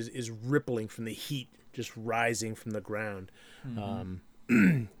is rippling from the heat just rising from the ground.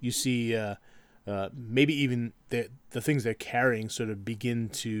 You see maybe even the things they're carrying sort of begin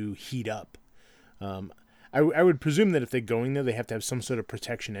to heat up. I would presume that if they're going there, they have to have some sort of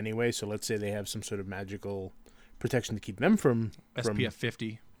protection anyway. So let's say they have some sort of magical protection to keep them from SPF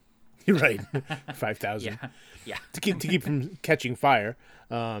 50. Right, 5,000. Yeah. To keep from catching fire.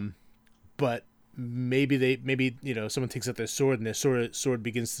 But maybe someone takes out their sword, and their sword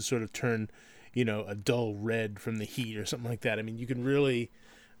begins to sort of turn, a dull red from the heat or something like that. I mean, you can really,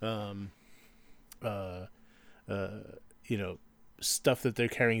 stuff that they're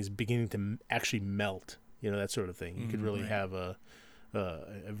carrying is beginning to actually melt. That sort of thing. You could really have a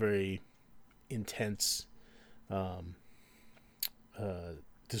very intense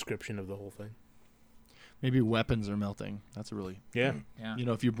description of the whole thing. Maybe weapons are melting. That's a really yeah.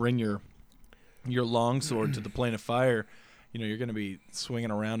 If you bring your longsword to the Plane of Fire, you're going to be swinging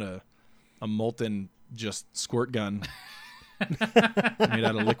around a molten just squirt gun made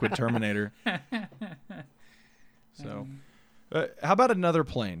out of liquid Terminator. So, how about another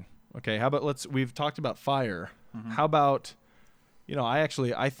plane? Okay, how about we've talked about fire. How about,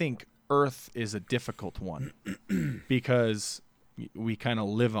 I think Earth is a difficult one because we kind of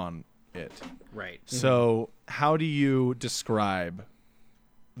live on it. Right. So how do you describe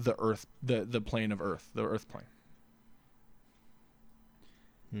the Earth, the plane of Earth, the Earth plane?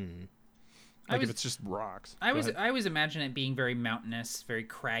 If it's just rocks. I always imagine it being very mountainous, very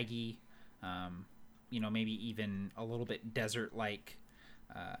craggy, maybe even a little bit desert-like.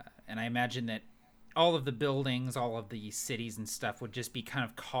 And I imagine that all of the buildings, all of the cities and stuff would just be kind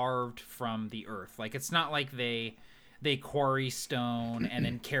of carved from the earth. Like it's not like they quarry stone and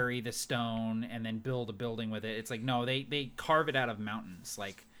then carry the stone and then build a building with it. It's like, no, they carve it out of mountains.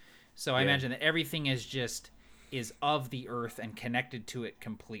 Like, so I imagine that everything is of the earth and connected to it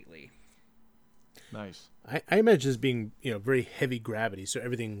completely. Nice. I imagine this being, very heavy gravity, so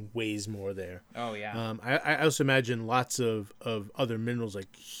everything weighs more there. Oh yeah. I also imagine lots of other minerals,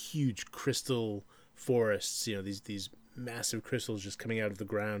 like huge crystal forests. These massive crystals just coming out of the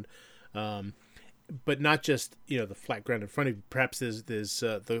ground. But not just the flat ground in front of you. Perhaps there's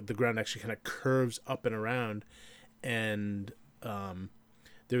the ground actually kind of curves up and around, and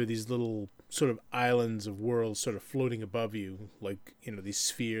there are these little sort of islands of worlds sort of floating above you, like these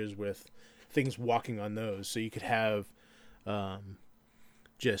spheres with things walking on those. So you could have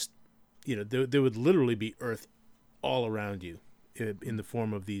just there would literally be Earth all around you in the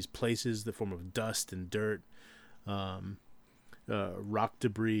form of these places, the form of dust and dirt, rock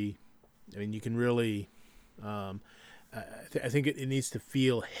debris. I mean, you can really, I think it needs to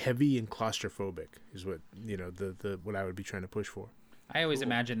feel heavy and claustrophobic is what, what I would be trying to push for. I always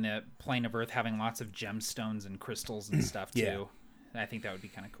imagine the plane of Earth having lots of gemstones and crystals and stuff too. I think that would be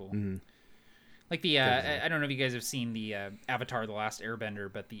kind of cool. Mm-hmm. Like the, I don't know if you guys have seen the Avatar: The Last Airbender,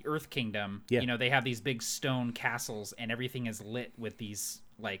 but the Earth Kingdom, they have these big stone castles and everything is lit with these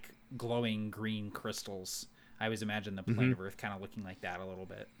like glowing green crystals. I always imagine the plane of Earth kind of looking like that a little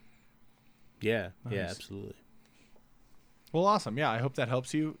bit. Yeah, nice. Yeah, absolutely. Well, awesome. Yeah, I hope that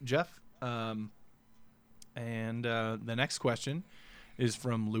helps you, Jeff. And the next question is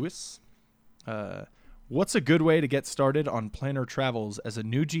from Lewis. What's a good way to get started on Planner Travels as a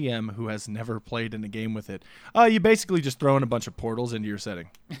new GM who has never played in a game with it? You basically just throw in a bunch of portals into your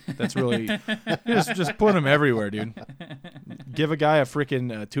setting. That's really just put them everywhere, dude. Give a guy a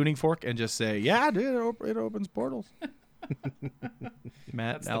freaking tuning fork and just say, "Yeah, dude, it opens portals."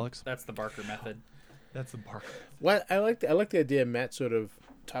 Matt, Alex, that's the Barker method. That's the Barker. Well, I like the idea Matt sort of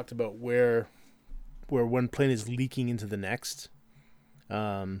talked about where one plane is leaking into the next.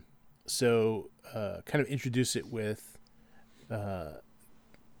 So kind of introduce it with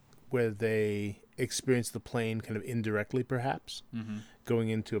where they experience the plane kind of indirectly, perhaps, going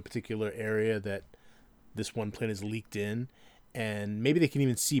into a particular area that this one plane is leaked in, and maybe they can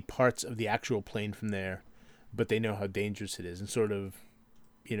even see parts of the actual plane from there, but they know how dangerous it is, and sort of,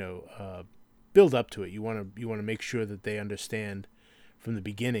 build up to it. You want to make sure that they understand from the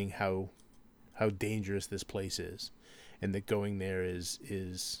beginning how dangerous this place is, and that going there is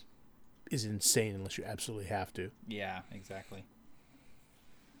insane unless you absolutely have to. Yeah, exactly.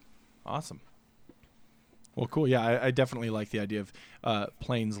 Awesome. Well, cool. Yeah, I definitely like the idea of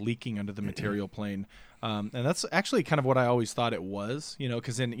planes leaking under the material plane, and that's actually kind of what I always thought it was.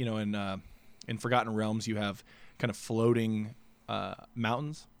 Because in Forgotten Realms you have kind of floating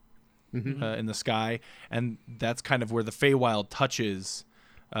mountains in the sky, and that's kind of where the Feywild touches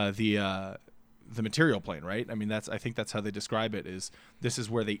the material plane, right? I mean, I think that's how they describe it. This is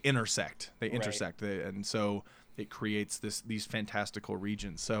where they intersect. And so it creates these fantastical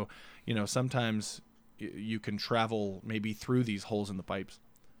regions. So sometimes you can travel maybe through these holes in the pipes.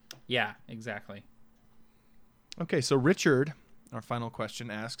 Yeah, exactly. Okay, so Richard, our final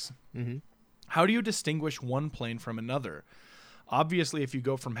question, asks, how do you distinguish one plane from another? Obviously, if you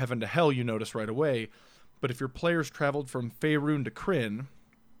go from heaven to hell, you notice right away. But if your players traveled from Faerun to Krynn,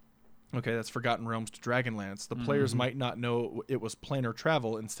 okay, that's Forgotten Realms to Dragonlance, the players might not know it was planar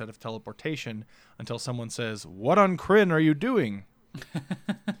travel instead of teleportation until someone says, "What on Krynn are you doing?"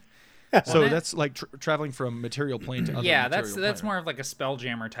 So that's like traveling from material plane to other that's plane. more of like a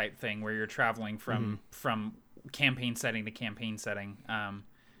Spelljammer type thing where you're traveling from campaign setting to campaign setting.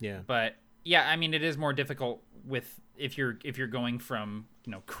 But yeah, I mean, it is more difficult with if you're going from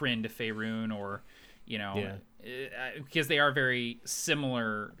Krynn to Faerun or because they are very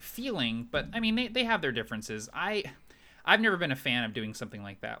similar feeling, but I mean they have their differences. I've never been a fan of doing something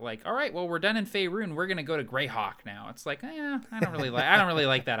like that. Like, all right, well, we're done in Faerun. We're gonna go to Greyhawk now. It's like, I don't really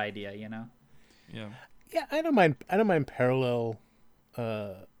like that idea, Yeah. Yeah, I don't mind parallel,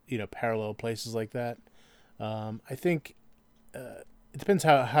 parallel places like that. I think it depends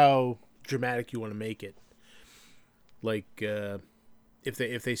how dramatic you want to make it. Like, if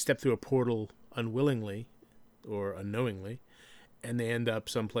they step through a portal unwillingly or unknowingly, and they end up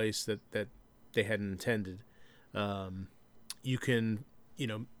someplace that they hadn't intended. You can,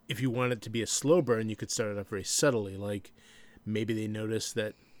 if you want it to be a slow burn, you could start it off very subtly. Like maybe they notice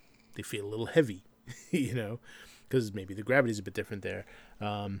that they feel a little heavy, because maybe the gravity's a bit different there.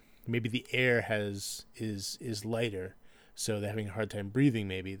 Maybe the air is lighter, so they're having a hard time breathing.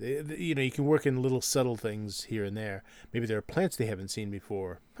 Maybe you can work in little subtle things here and there. Maybe there are plants they haven't seen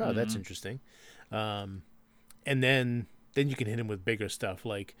before. Oh, that's interesting. And then you can hit them with bigger stuff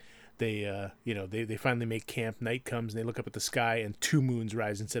like. They finally make camp. Night comes and they look up at the sky and 2 moons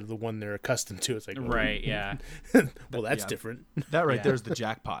rise instead of the one they're accustomed to. It's like, right, yeah. Well, that's different. That right there's the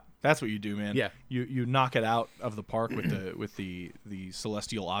jackpot. That's what you do, man. Yeah. You knock it out of the park with the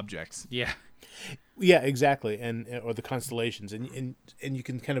celestial objects. Yeah. Yeah, exactly, or the constellations, and you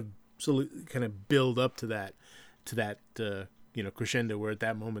can kind of build up to that crescendo where at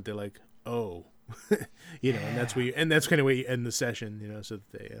that moment they're like, oh. And that's kind of where you end the session, so that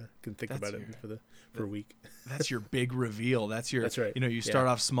they can think about it for a week. That's your big reveal. That's right. You start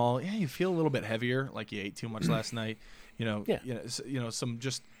off small. Yeah, you feel a little bit heavier, like you ate too much last night. Some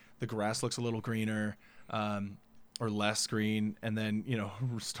just the grass looks a little greener, or less green, and then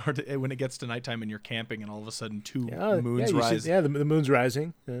when it gets to nighttime and you're camping, and all of a sudden 2 moons rise. The moon's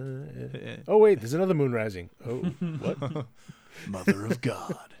rising. Oh wait, there's another moon rising. Oh, what? Mother of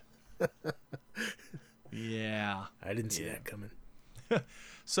God. Yeah, I didn't see that coming.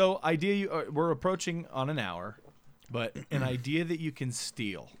 So, we're approaching on an hour, but an idea that you can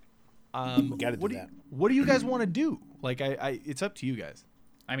steal. Gotta do that. What do you guys want to do? Like, it's up to you guys.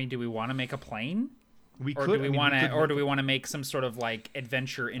 I mean, do we want to make a plane? We or could. Do we want to, or do we want to make some sort of like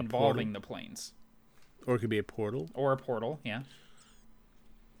adventure involving the planes? Or it could be a portal. Or a portal, yeah.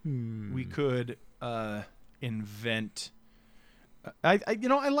 We could invent. I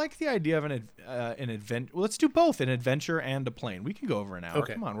like the idea of an adventure. Well, let's do both, an adventure and a plane. We can go over an hour.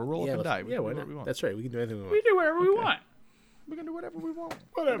 Okay. Come on, we'll roll up and die. Yeah, why not? We want. That's right. We can do anything we want. We do whatever we want. We can do whatever we want.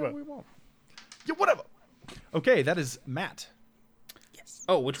 Whatever we want. Yeah, whatever. Okay, that is Matt. Yes.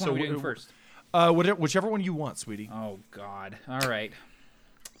 Oh, which one are we doing first? Whichever one you want, sweetie. Oh God. All right.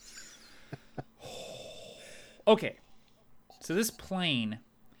 Okay. So this plane,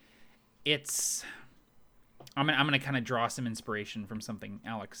 I'm gonna kind of draw some inspiration from something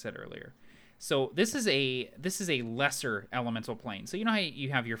Alex said earlier. So this is a lesser elemental plane. So you know how you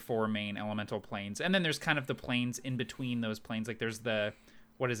have your 4 main elemental planes, and then there's kind of the planes in between those planes. Like there's are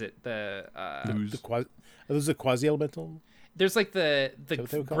those a quasi-elemental? There's like the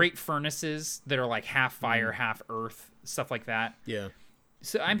great furnaces that are like half fire, half earth, stuff like that. Yeah.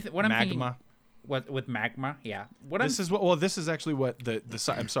 So I'm thinking. What with magma? Yeah. What This is what. Well, this is actually what the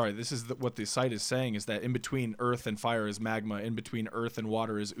site. I'm sorry. This is what the site is saying is that in between earth and fire is magma. In between earth and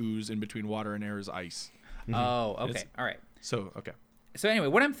water is ooze. In between water and air is ice. Oh, okay. All right. So okay. So anyway,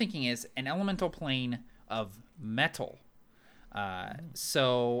 what I'm thinking is an elemental plane of metal.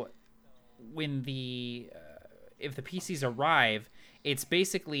 So when if the PCs arrive, it's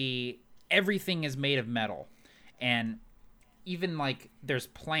basically everything is made of metal, and even like there's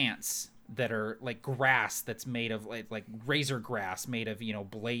plants that are like grass that's made of like razor grass made of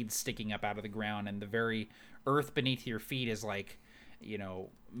blades sticking up out of the ground, and the very earth beneath your feet is like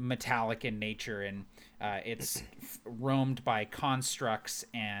metallic in nature, and it's roamed by constructs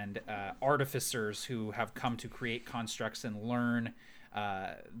and artificers who have come to create constructs and learn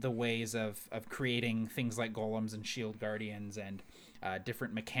the ways of creating things like golems and shield guardians and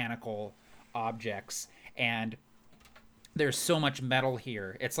different mechanical objects. And there's so much metal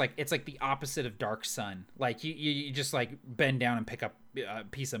here. It's like the opposite of Dark Sun. Like you just like bend down and pick up a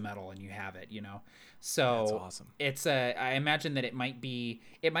piece of metal and you have it, So That's awesome. It's I imagine that it might be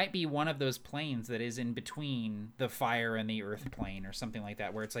one of those planes that is in between the fire and the earth plane or something like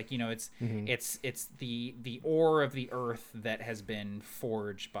that, where it's like it's the ore of the earth that has been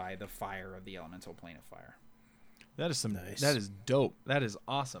forged by the fire of the elemental plane of fire. That is Nice. That is dope. That is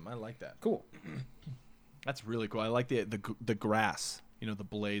awesome. I like that. Cool. That's really cool. I like the grass. The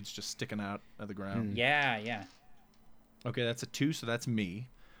blades just sticking out of the ground. Yeah. Okay, that's a 2. So that's me.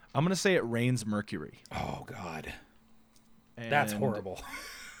 I'm gonna say it rains mercury. Oh God, that's And- horrible.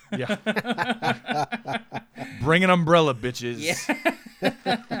 Yeah. Bring an umbrella, bitches.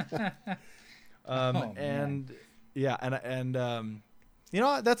 Yeah. And yeah, and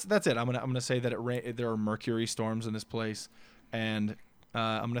that's it. I'm gonna say that there are mercury storms in this place, and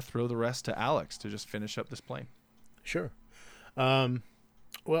I'm gonna throw the rest to Alex to just finish up this plane. Sure. I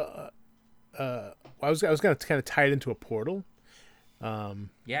was going to kind of tie it into a portal,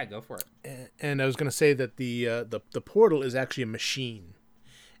 Yeah, go for it. and I was going to say that the portal is actually a machine,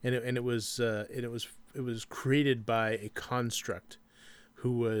 and it was created by a construct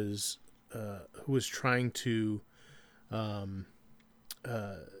who was trying to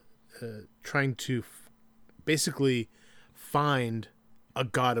basically find a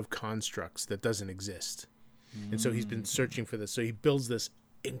god of constructs that doesn't exist. And so he's been searching for this. So he builds this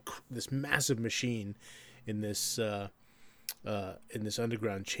massive machine in this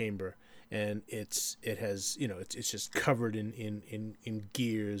underground chamber, and it's just covered in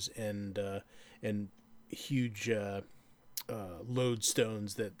gears and huge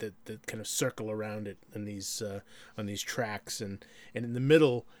lodestones that kind of circle around it on these tracks, and in the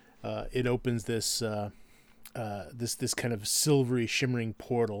middle it opens this this kind of silvery shimmering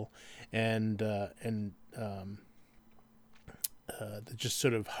portal, and that just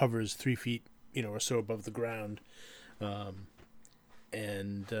sort of hovers 3 feet, or so above the ground,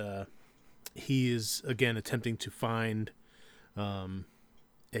 and he is again attempting to find a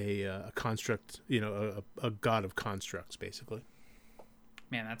construct, a god of constructs, basically.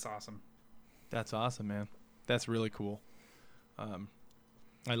 Man, that's awesome. That's awesome, man. That's really cool.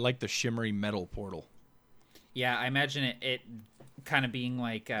 I like the shimmery metal portal. Yeah, I imagine it kind of being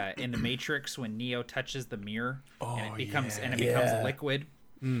like in the Matrix when Neo touches the mirror and it becomes Yeah. liquid.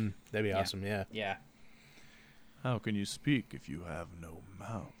 That'd be awesome. Yeah. Yeah. How can you speak if you have no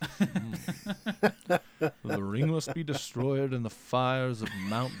mouth? The ring must be destroyed in the fires of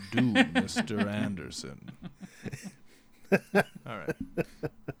Mount Doom, Mr. Anderson. All right.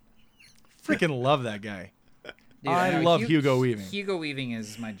 Freaking love that guy. Dude, I know. love Hugo Weaving. Hugo Weaving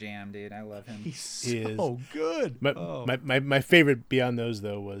is my jam, dude. I love him. He's He is. so good. My favorite beyond those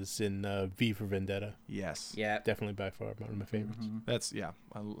though was in V for Vendetta. Yes. Yeah. Definitely by far one of my favorites. That's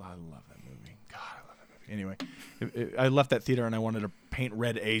I love that movie. God, I love that movie. Anyway, I left that theater and I wanted to paint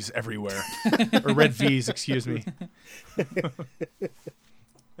red A's everywhere, or red V's, excuse me.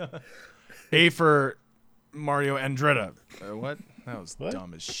 A for Mario Andretti. What? That was What?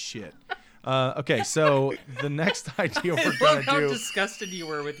 dumb as shit. Okay, so the next idea we're I gonna love how do, disgusted you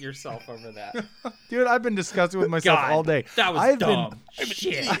were with yourself over that. dude. I've been disgusting with myself God, all day. That was I've dumb.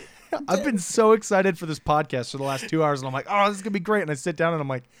 Shit. I've been so excited for this podcast for the last 2 hours, and I'm like, oh, this is gonna be great. And I sit down and I'm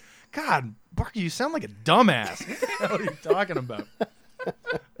like, God, Barky, you sound like a dumbass. What are you talking about?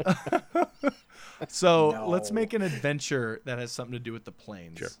 So let's make an adventure that has something to do with the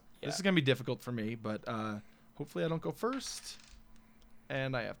planes. Sure. This is gonna be difficult for me, but hopefully I don't go first.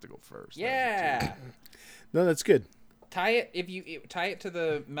 And I have to go first. Yeah. No, that's good. Tie it tie it to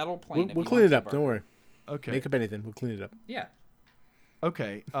the metal plane. if We'll you clean want it to, up. Barker. Don't worry. Okay. Make up anything. We'll clean it up. Yeah.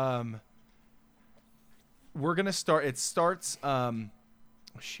 Okay. We're gonna start. It starts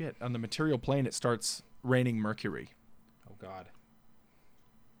shit, on the material plane it starts raining mercury. Oh God.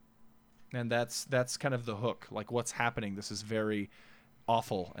 And that's kind of the hook. Like, what's happening? This is very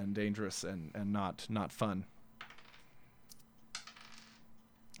awful and dangerous and not fun.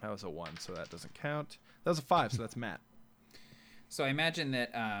 That was a 1, so that doesn't count. That was a 5, so that's Matt. So I imagine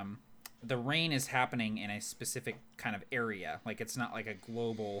that the rain is happening in a specific kind of area. Like, it's not like a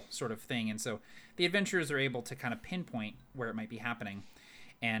global sort of thing. And so the adventurers are able to kind of pinpoint where it might be happening.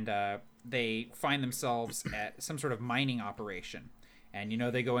 And they find themselves at some sort of mining operation. And,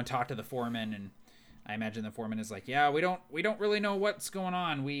 they go and talk to the foreman, and I imagine the foreman is like, yeah, we don't really know what's going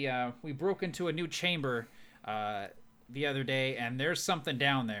on. We broke into a new chamber the other day, and there's something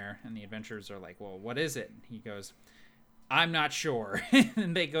down there. And the adventurers are like, well, what is it? And he goes, I'm not sure.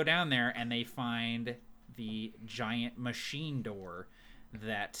 And they go down there, and they find the giant machine door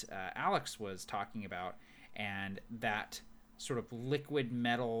that Alex was talking about, and that sort of liquid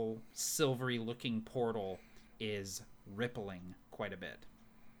metal, silvery-looking portal is rippling quite a bit.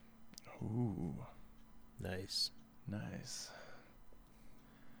 Ooh. Nice.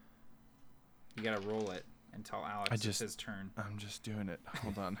 You gotta roll it and tell Alex it's his turn. I'm just doing it.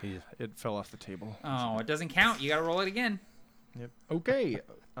 Hold on. It fell off the table. Oh, it doesn't count. You gotta roll it again. Yep. Okay.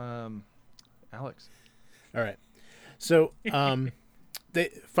 Alex. All right. So,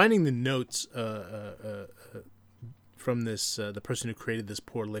 finding the notes from this, the person who created this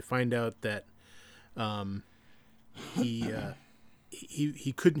portal, they find out that he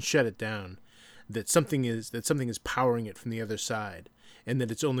couldn't shut it down. That something is powering it from the other side, and that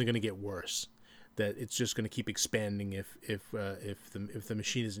it's only going to get worse. That it's just going to keep expanding if the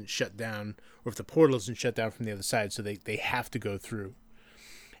machine isn't shut down, or if the portal isn't shut down from the other side. So they have to go through.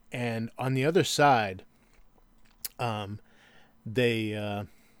 And on the other side, they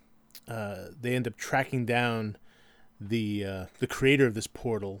end up tracking down the creator of this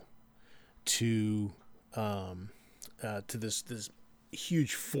portal to this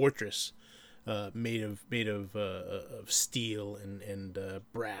huge fortress made of steel and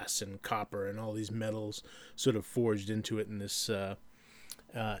brass and copper and all these metals sort of forged into it. And this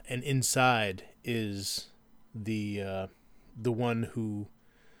and inside is the one who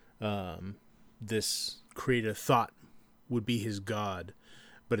this creator thought would be his god,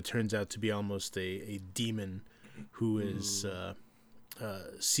 but it turns out to be almost a demon who is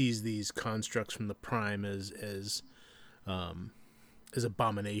sees these constructs from the Prime as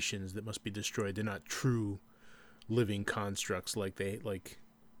abominations that must be destroyed. They're not true living constructs like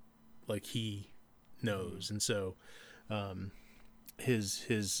he knows. And so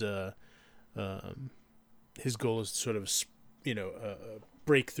his goal is to sort of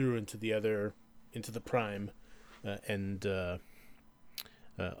break through into the Prime and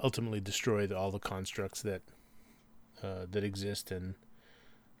ultimately destroy all the constructs that exist, and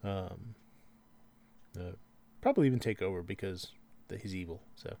probably even take over because he's evil.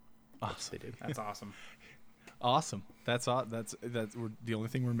 So awesome. They do. That's awesome. Awesome. That's the only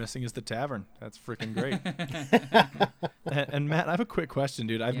thing we're missing is the tavern. That's freaking great. and Matt, I have a quick question,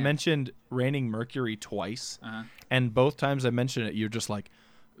 dude. I've mentioned raining mercury twice, and both times I mention it, you're just like,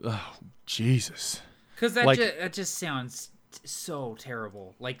 oh, Jesus. Because that just sounds so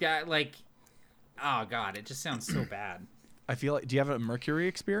terrible. Like that. Like, oh God, it just sounds so bad. I feel like. Do you have a mercury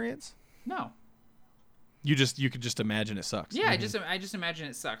experience? No. You could just imagine it sucks. Yeah, I just imagine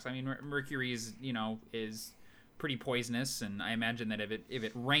it sucks. I mean, mercury is pretty poisonous, and I imagine that if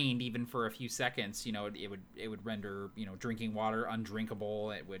it rained even for a few seconds, it would render drinking water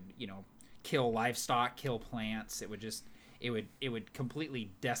undrinkable. It would kill livestock, kill plants. It would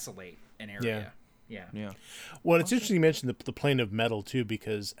completely desolate an area. Yeah. Well, it's interesting you mentioned the plane of metal too,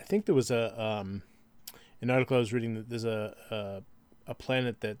 because I think there was an article I was reading that there's a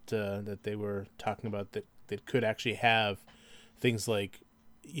planet that they were talking about that could actually have things like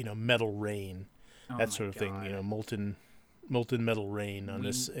metal rain, that sort of thing. Molten metal rain on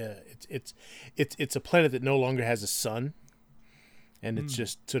this. It's a planet that no longer has a sun, and it's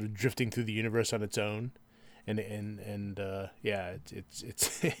just sort of drifting through the universe on its own. And yeah,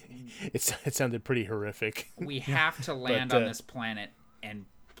 it sounded pretty horrific. We have to land on this planet and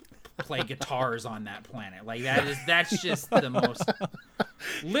play guitars on that planet. Like that's just the most,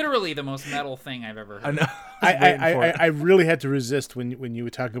 literally the most metal thing I've ever heard. I really had to resist when you were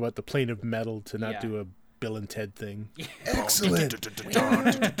talking about the plane of metal to not do a Bill and Ted thing. Excellent.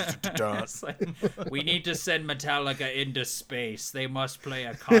 Like, we need to send Metallica into space. They must play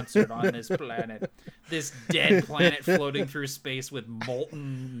a concert on this planet. This dead planet floating through space with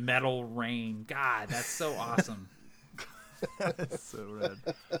molten metal rain. God, that's so awesome. That's so rad.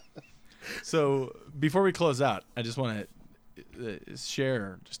 So before we close out, I just want to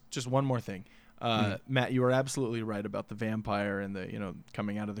share just one more thing. Matt, you were absolutely right about the vampire and the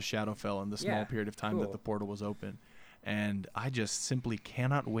coming out of the Shadowfell in the small period of time that the portal was open. And I just simply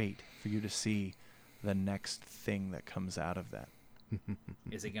cannot wait for you to see the next thing that comes out of that.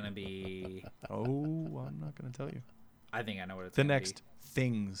 Is it going to be... Oh, I'm not going to tell you. I think I know what it's The going to be. next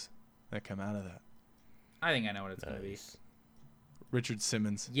things that come out of that. I think I know what it's going to be. Richard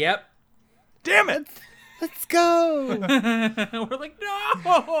Simmons. Yep. Damn it! Let's go. We're like,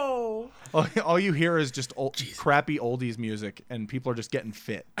 no! All you hear is just crappy oldies music, and people are just getting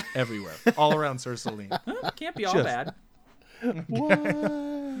fit everywhere, all around Ursuline. Can't be all Just- bad.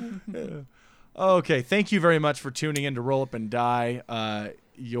 Okay, thank you very much for tuning in to Roll Up and Die.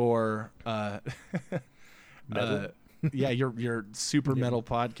 Your your super metal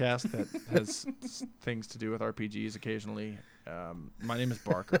podcast that has things to do with RPGs occasionally. My name is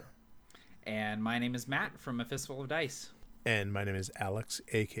Barker. And my name is Matt from A Fistful of Dice. And my name is Alex,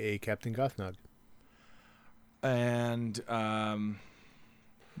 a.k.a. Captain Gothnog. And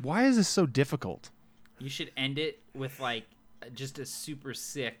why is this so difficult? You should end it with like just a super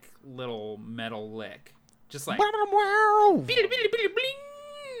sick little metal lick. Just like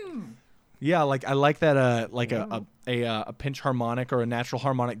Yeah, like I like that like a pinch harmonic or a natural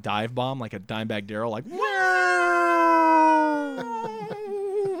harmonic dive bomb, like a Dimebag Darrell, like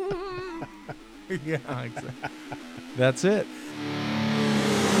yeah, exactly. That's it.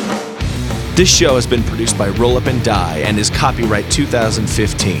 This show has been produced by Roll Up and Die and is copyright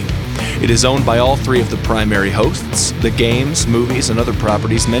 2015. It is owned by all three of the primary hosts. The games, movies, and other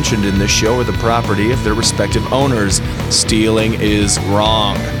properties mentioned in this show are the property of their respective owners. Stealing is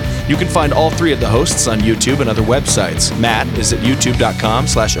wrong. You can find all three of the hosts on YouTube and other websites. Matt is at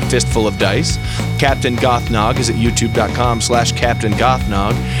youtube.com/A Fistful of Dice. Captain Gothnog is at youtube.com/Captain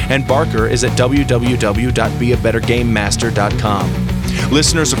Gothnog. And Barker is at www.beabettergamemaster.com.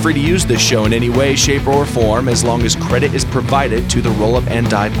 Listeners are free to use this show in any way, shape, or form as long as credit is provided to the Roll Up and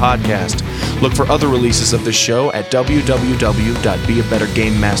Die podcast. Look for other releases of the show at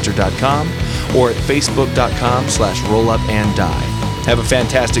www.beabettergamemaster.com or at facebook.com/rollupanddie. Have a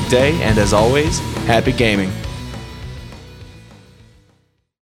fantastic day, and as always, happy gaming.